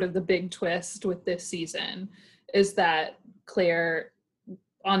like sort of the big twist with this season is that Claire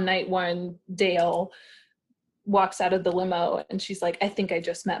on night 1, Dale walks out of the limo and she's like, I think I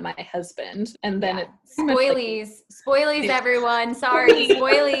just met my husband. And then spoilies everyone. Sorry,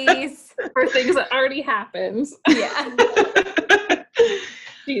 spoilies. For things that already happened. Yeah.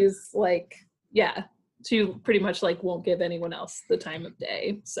 She's like, she pretty much like won't give anyone else the time of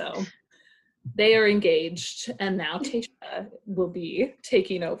day. So they are engaged and now Tayshia will be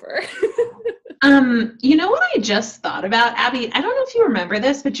taking over. You know what I just thought about, Abby? I don't know if you remember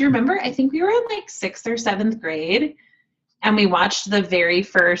this, but do you remember, I think we were in like 6th or 7th grade and we watched the very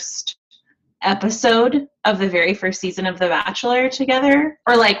first episode of the very first season of The Bachelor together,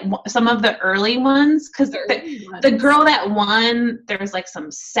 or like some of the early ones, because the girl that won, there was like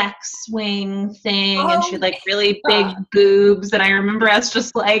some sex swing thing and she had like really big boobs, and I remember us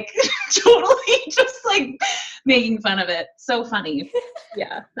just like totally just like making fun of it. So funny.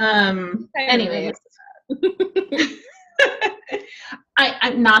 Yeah. Anyways.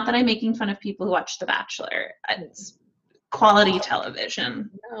 I'm not that I'm making fun of people who watch The Bachelor. It's quality television.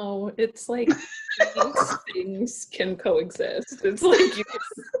 No, it's like these things can coexist. It's like you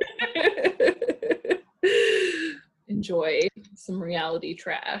can enjoy some reality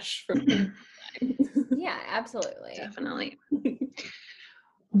trash from time to time. Yeah, absolutely. Definitely.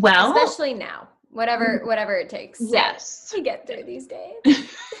 Well, especially now. Whatever it takes. Yes. To get through these days.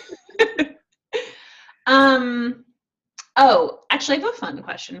 Oh, actually, I have a fun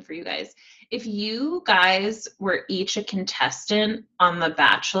question for you guys. If you guys were each a contestant on The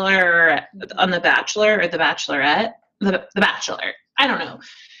Bachelor or The Bachelorette, The Bachelor, I don't know.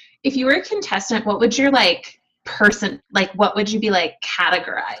 If you were a contestant, what would your what would you be like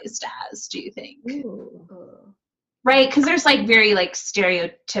categorized as, do you think? Ooh. Right? Because there's like very like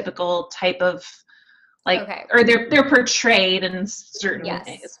stereotypical type of like, okay. or they're portrayed in certain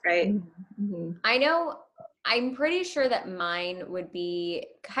ways, right? Mm-hmm. I know I'm pretty sure that mine would be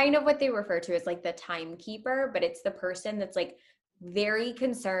kind of what they refer to as like the timekeeper, but it's the person that's like very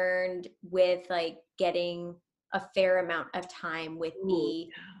concerned with like getting a fair amount of time with the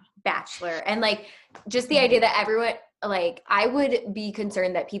bachelor. And like just the idea that everyone, like I would be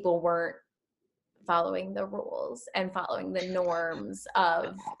concerned that people weren't following the rules and following the norms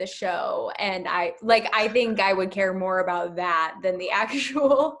of the show. And I think I would care more about that than the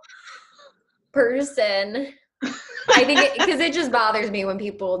actual person. I think because it just bothers me when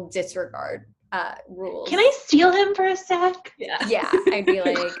people disregard rules. Can I steal him for a sec? Yeah. Yeah, I'd be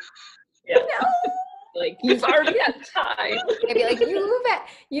like, Yeah. no. Like, you've already had time. I'd be like, you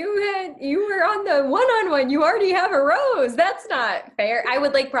were on the one-on-one. You already have a rose. That's not fair. I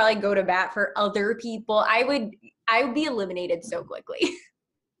would like probably go to bat for other people. I would be eliminated so quickly.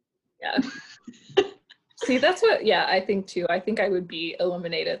 Yeah. See, that's what, I think too. I think I would be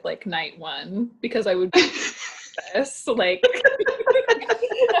eliminated like night one because I would be this, like,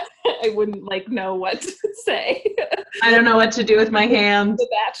 I wouldn't like know what to say. I don't know what to do with my hands. The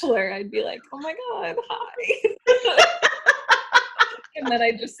Bachelor, I'd be like, oh my God, hi. And then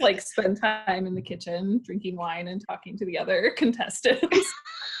I just like spend time in the kitchen drinking wine and talking to the other contestants.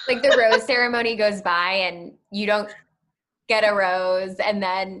 Like the rose ceremony goes by and you don't get a rose, and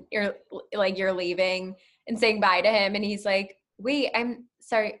then you're leaving and saying bye to him, and he's like, wait, I'm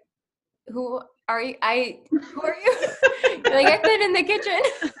sorry, who are you? Who are you? You're like, I've been in the kitchen.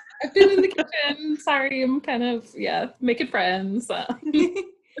 I've been in the kitchen. Sorry, I'm kind of, making friends. It's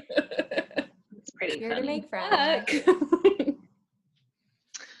pretty Here to funny. make friends.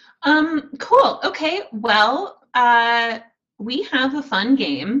 Cool. Okay. Well, we have a fun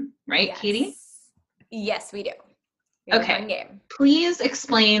game, right, Yes. Katie? Yes, we do. We have a Okay. fun game. Please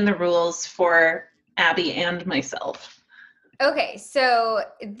explain the rules for Abby and myself. Okay, so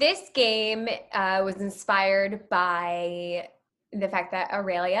this game was inspired by the fact that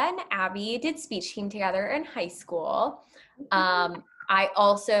Aurelia and Abby did speech team together in high school. I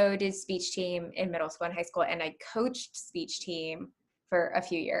also did speech team in middle school and high school, and I coached speech team for a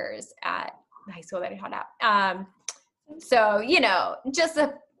few years at the high school that I taught at. So, just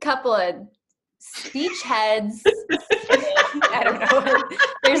a couple of speech heads. I don't know.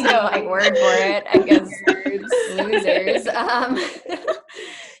 There's no word for it. I guess losers.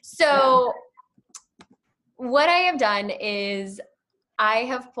 So what I have done is I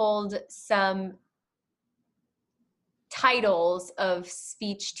have pulled some titles of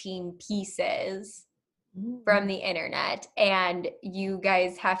speech team pieces from the internet, and you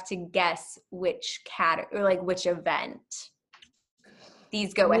guys have to guess which which event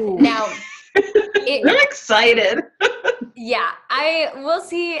these go with. Ooh. Now, I'm excited. yeah, we'll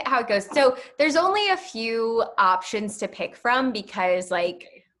see how it goes. So there's only a few options to pick from because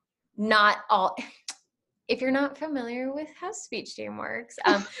not all, if you're not familiar with how speech team works,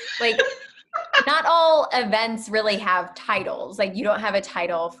 not all events really have titles. Like you don't have a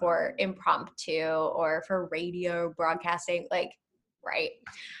title for impromptu or for radio broadcasting, right?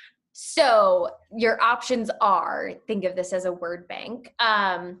 So your options are, think of this as a word bank.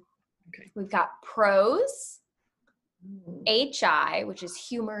 We've got prose, HI, which is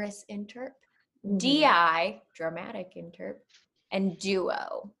humorous interp, DI, dramatic interp, and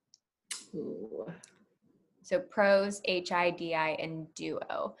duo. Ooh. So prose, HI, DI, and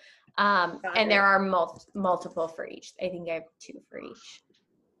duo. And there are multiple for each. I think I have 2 for each.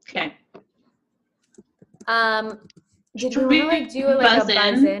 Okay. Did Should we want to do a buzz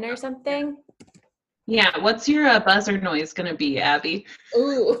buzz in? in or something? Yeah. What's your buzzer noise gonna be, Abby?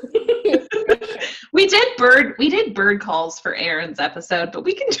 Ooh. We did bird calls for Aaron's episode, but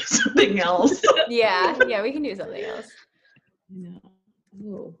we can do something else. Yeah, we can do something else.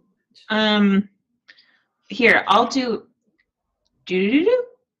 Ooh. Here, I'll do.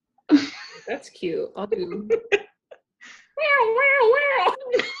 That's cute. I'll do.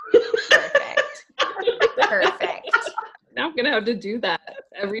 Perfect. Now I'm gonna have to do that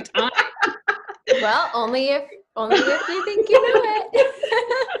every time. Well, only if you think you know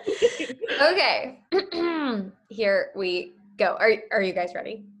it. Okay. Here we go. Are you guys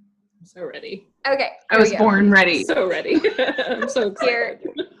ready? I'm so ready. Okay. I here was we go. born ready. So ready. I'm so excited.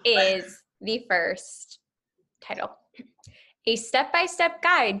 Here is the first title. A step-by-step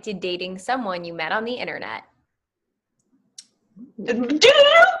guide to dating someone you met on the internet.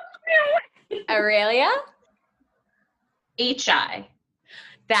 Aurelia? HI.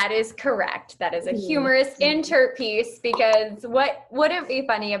 That is correct. That is a humorous interp piece, because what wouldn't be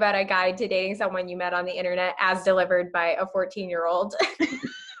funny about a guide to dating someone you met on the internet as delivered by a 14-year-old?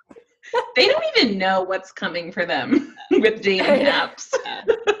 They don't even know what's coming for them with dating apps.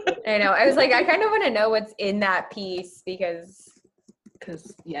 I know. I was like, I kind of want to know what's in that piece because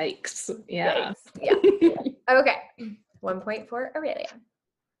yikes. Yeah. yikes. Yeah. Okay. 1 point for Aurelia.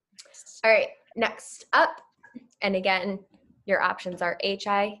 All right. Next up. And again, your options are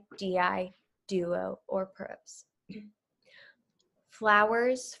HI, DI, duo, or prose.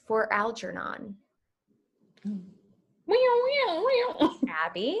 Flowers for Algernon.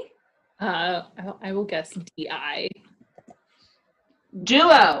 Abby? I will guess DI.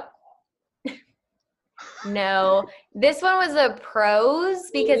 Duo. No. This one was a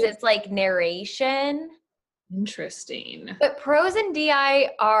prose because it's like narration. Interesting. But prose and DI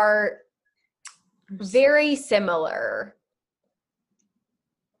are very similar.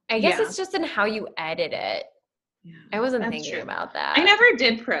 I guess Yeah. it's just in how you edit it. Yeah. I wasn't That's thinking true. about that. I never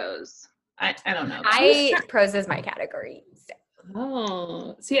did prose. I don't know. Prose is my category. So.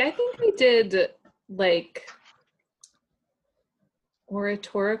 Oh, see, I think we did like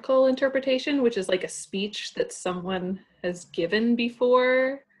oratorical interpretation, which is like a speech that someone has given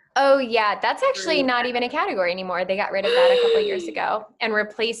before. Oh yeah, that's actually not even a category anymore. They got rid of that a couple of years ago and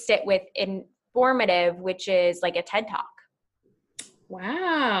replaced it with informative, which is like a TED Talk.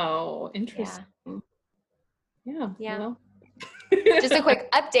 Wow, interesting. Yeah. Yeah. Just a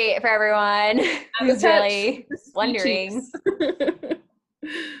quick update for everyone who's really wondering.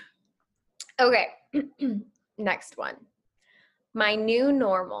 Okay, next one. My new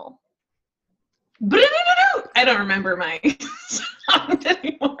normal. I don't remember my songs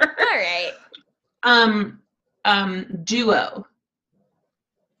anymore. All right. Duo.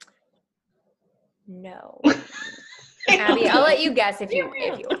 No. Abby, I'll let you guess if you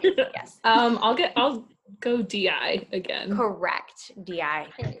want to guess. I'll go DI again. Correct. DI.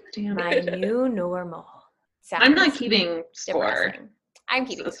 Damn My it. new normal. I'm not Sounds keeping score. depressing. I'm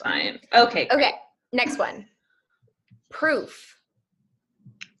keeping That's score. fine. Okay. Okay, next one. Proof.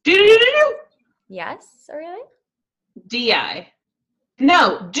 Do. Yes, really? DI.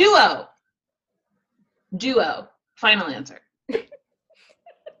 No, duo. Duo. Final answer.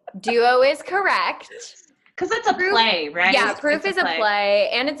 Duo is correct. Because it's a play, right? Yeah, Proof is a play,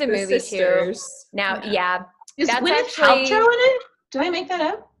 and it's a The movie sisters. too. Now, yeah. Is That's Gwyneth actually- Paltrow in it? Did I make that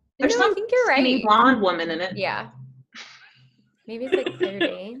up? There's No, I some think you're skinny right. blonde woman in it. Yeah. Maybe it's like Claire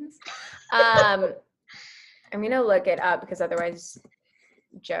Danes. I'm going to look it up because otherwise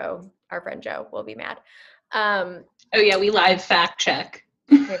Joe, our friend Joe, will be mad. Oh yeah, we live fact check.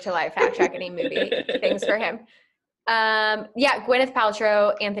 We have to live fact check any movie things for him. Yeah, Gwyneth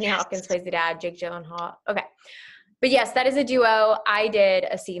Paltrow, Anthony Hopkins plays the dad, Jake Gyllenhaal. Okay. But yes, that is a duo. I did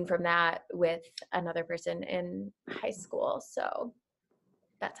a scene from that with another person in high school. So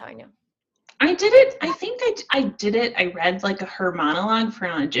that's how I know. I did it. I think I did it. I read like her monologue for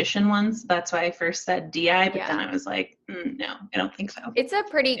an audition once. That's why I first said DI, but Yeah. then I was like, no, I don't think so. It's a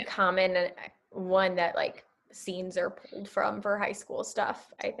pretty common one that like scenes are pulled from for high school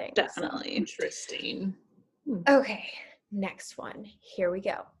stuff, I think. Definitely. Interesting. Okay, next one. Here we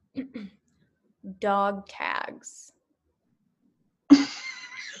go. Dog tags.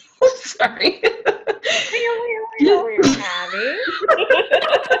 Sorry. Abby?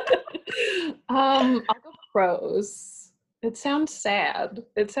 I'll go prose. It sounds sad.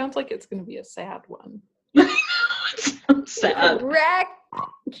 It sounds like it's going to be a sad one. Sad. Correct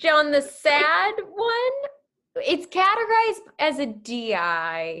on the sad one. It's categorized as a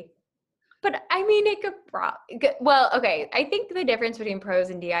DI. But I mean, it could well, okay. I think the difference between prose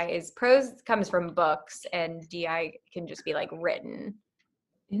and DI is prose comes from books and DI can just be like written.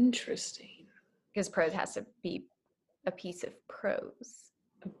 Interesting. Because prose has to be a piece of prose.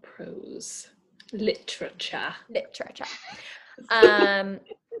 Prose. Literature.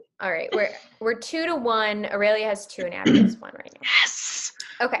 All right, we're 2-1. Aurelia has 2 and Abby has 1 right now. Yes.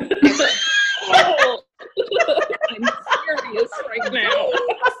 Okay. Oh, I'm serious right now.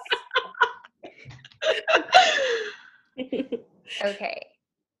 Okay.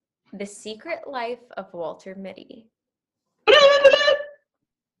 The Secret Life of Walter Mitty.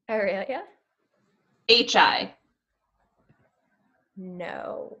 Aurelia? HI.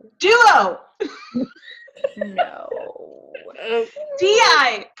 No. Duo. No.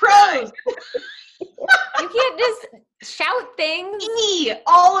 DI. Prose. You can't just shout things. E.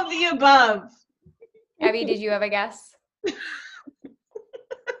 All of the above. Abby, did you have a guess?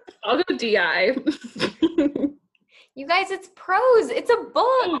 I'll go DI. You guys, it's prose. It's a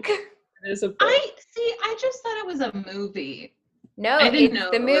book. It is a book. I just thought it was a movie. No, I didn't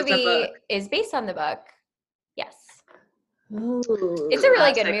know the it was a movie book. is based on the book. Yes. Ooh. It's a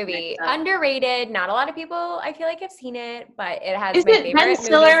really good Classic movie. mix-up. Underrated. Not a lot of people, I feel like, have seen it, but it has Is my it favorite Ben movies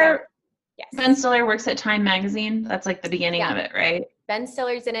Stiller? ever. Yes. Ben Stiller works at Time Magazine. That's like the beginning of it, right? Ben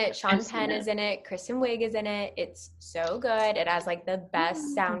Stiller's in it. Sean I've seen Penn it. is in it. Kristen Wiig is in it. It's so good. It has like the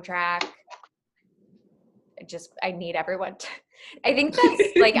best soundtrack. I need everyone to, I think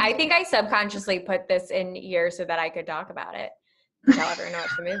that's like, I think I subconsciously put this in here so that I could talk about it. Tell everyone to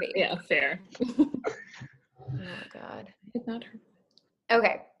watch the movie. Yeah, fair. Oh God. It's not her.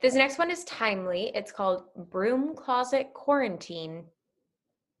 Okay. This next one is timely. It's called Broom Closet Quarantine.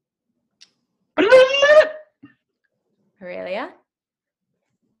 Aurelia?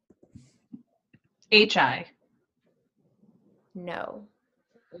 HI. No.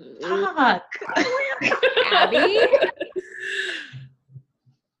 Fuck. Abby?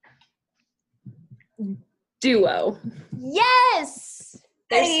 Duo. Yes.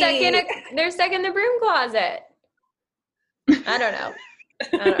 They're stuck in the broom closet. I don't know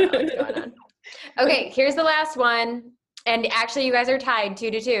what's going on. Okay, here's the last one. And actually you guys are tied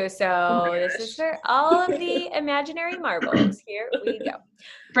 2-2. So this is for all of the imaginary marbles. Here we go.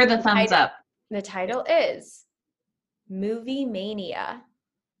 For the thumbs up. The title is Movie Mania.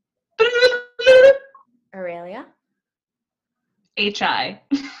 Aurelia? HI.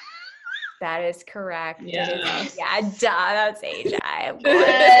 That is correct. Yeah. Yeah, duh, that's HI, of course.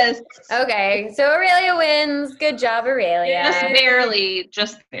 Yes. Okay, so Aurelia wins. Good job, Aurelia.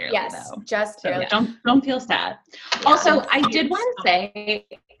 Just barely Yes, though. just So barely. don't feel sad. Yeah. Also, I did want to say,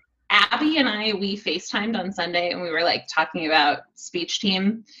 Abby and we FaceTimed on Sunday and we were like talking about speech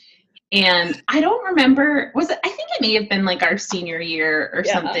team. And I don't remember, I think it may have been like our senior year or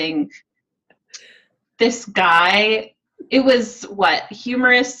something. This guy, it was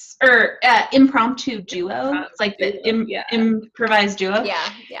humorous or impromptu duo. It's like the improvised duo.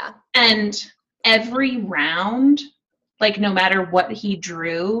 Yeah. And every round, like no matter what he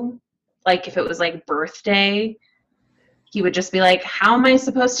drew, like if it was like birthday, he would just be like, how am I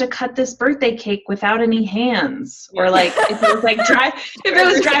supposed to cut this birthday cake without any hands? Or like if it was like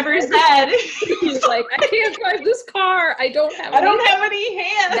driver's ed, he's like, I can't drive this car. I don't have any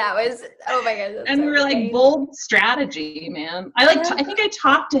hands. That was, oh my God. And we were like, bold strategy, man. I think I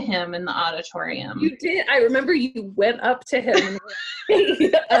talked to him in the auditorium. You did. I remember you went up to him and were like,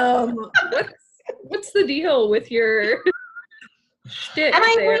 hey, what's the deal with your shtick? And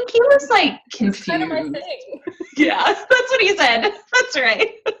I think he was like confused. It's kind of my thing. Yeah, that's what he said. That's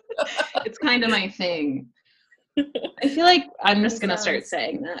right. It's kind of my thing. I feel like I'm just gonna start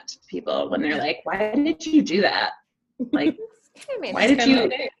saying that to people when they're like, "Why did you do that?" Like, why did you?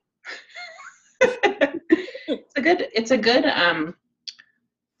 It's a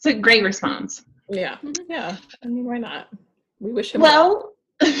great response. Yeah. I mean, why not? We wish him well.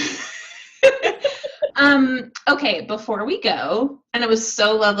 Okay, before we go, and it was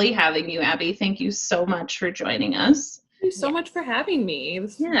so lovely having you, Abby. Thank you so much for joining us. Thank you so much for having me. It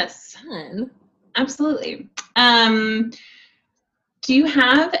was fun. Absolutely. Do you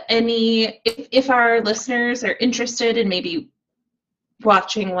have any, if our listeners are interested in maybe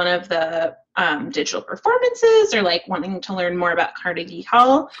watching one of the digital performances or like wanting to learn more about Carnegie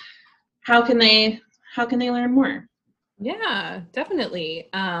Hall, how can they learn more? Yeah, definitely.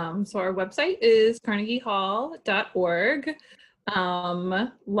 So our website is carnegiehall.org.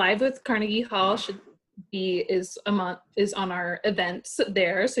 Live with Carnegie Hall is on our events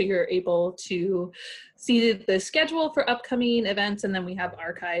there, so you're able to see the schedule for upcoming events, and then we have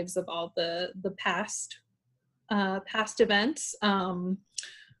archives of all the past events. We're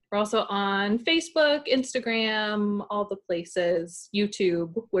also on Facebook, Instagram, all the places,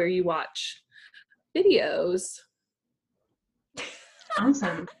 YouTube, where you watch videos.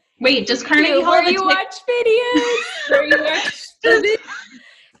 Awesome. Wait, does Carnegie Hall where you watch videos? Where you watch videos?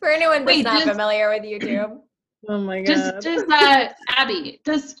 For anyone that's not familiar with YouTube. Oh my God. Does Abby,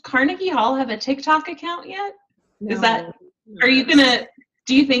 does Carnegie Hall have a TikTok account yet? No.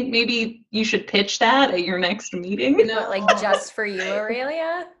 Do you think maybe you should pitch that at your next meeting? No, like just for you,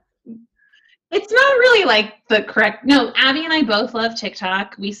 Aurelia? It's not really like the correct. No, Abby and I both love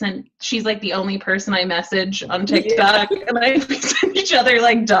TikTok. She's like the only person I message on TikTok, and we send each other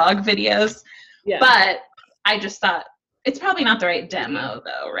like dog videos. Yeah. But I just thought it's probably not the right demo,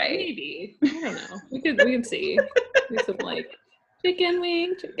 though, right? Maybe. I don't know. We could see. Do some like chicken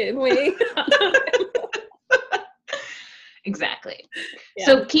wing. Exactly. Yeah.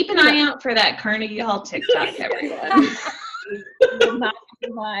 So keep an eye out for that Carnegie Hall TikTok, everyone. Not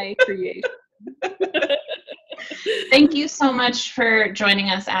my creation. Thank you so much for joining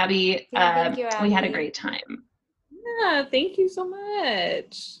us, Abby. Thank you, Abby. We had a great time. Yeah, thank you so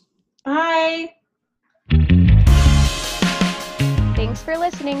much. Bye. Thanks for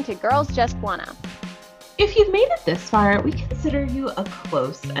listening to Girls Just Wanna. If you've made it this far, we consider you a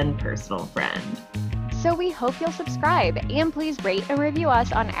close and personal friend. So we hope you'll subscribe and please rate and review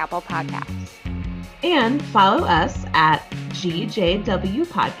us on Apple Podcasts. And follow us at GJW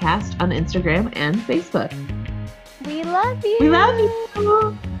Podcast on Instagram and Facebook. We love you. We love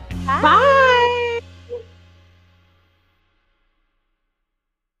you. Bye. Bye.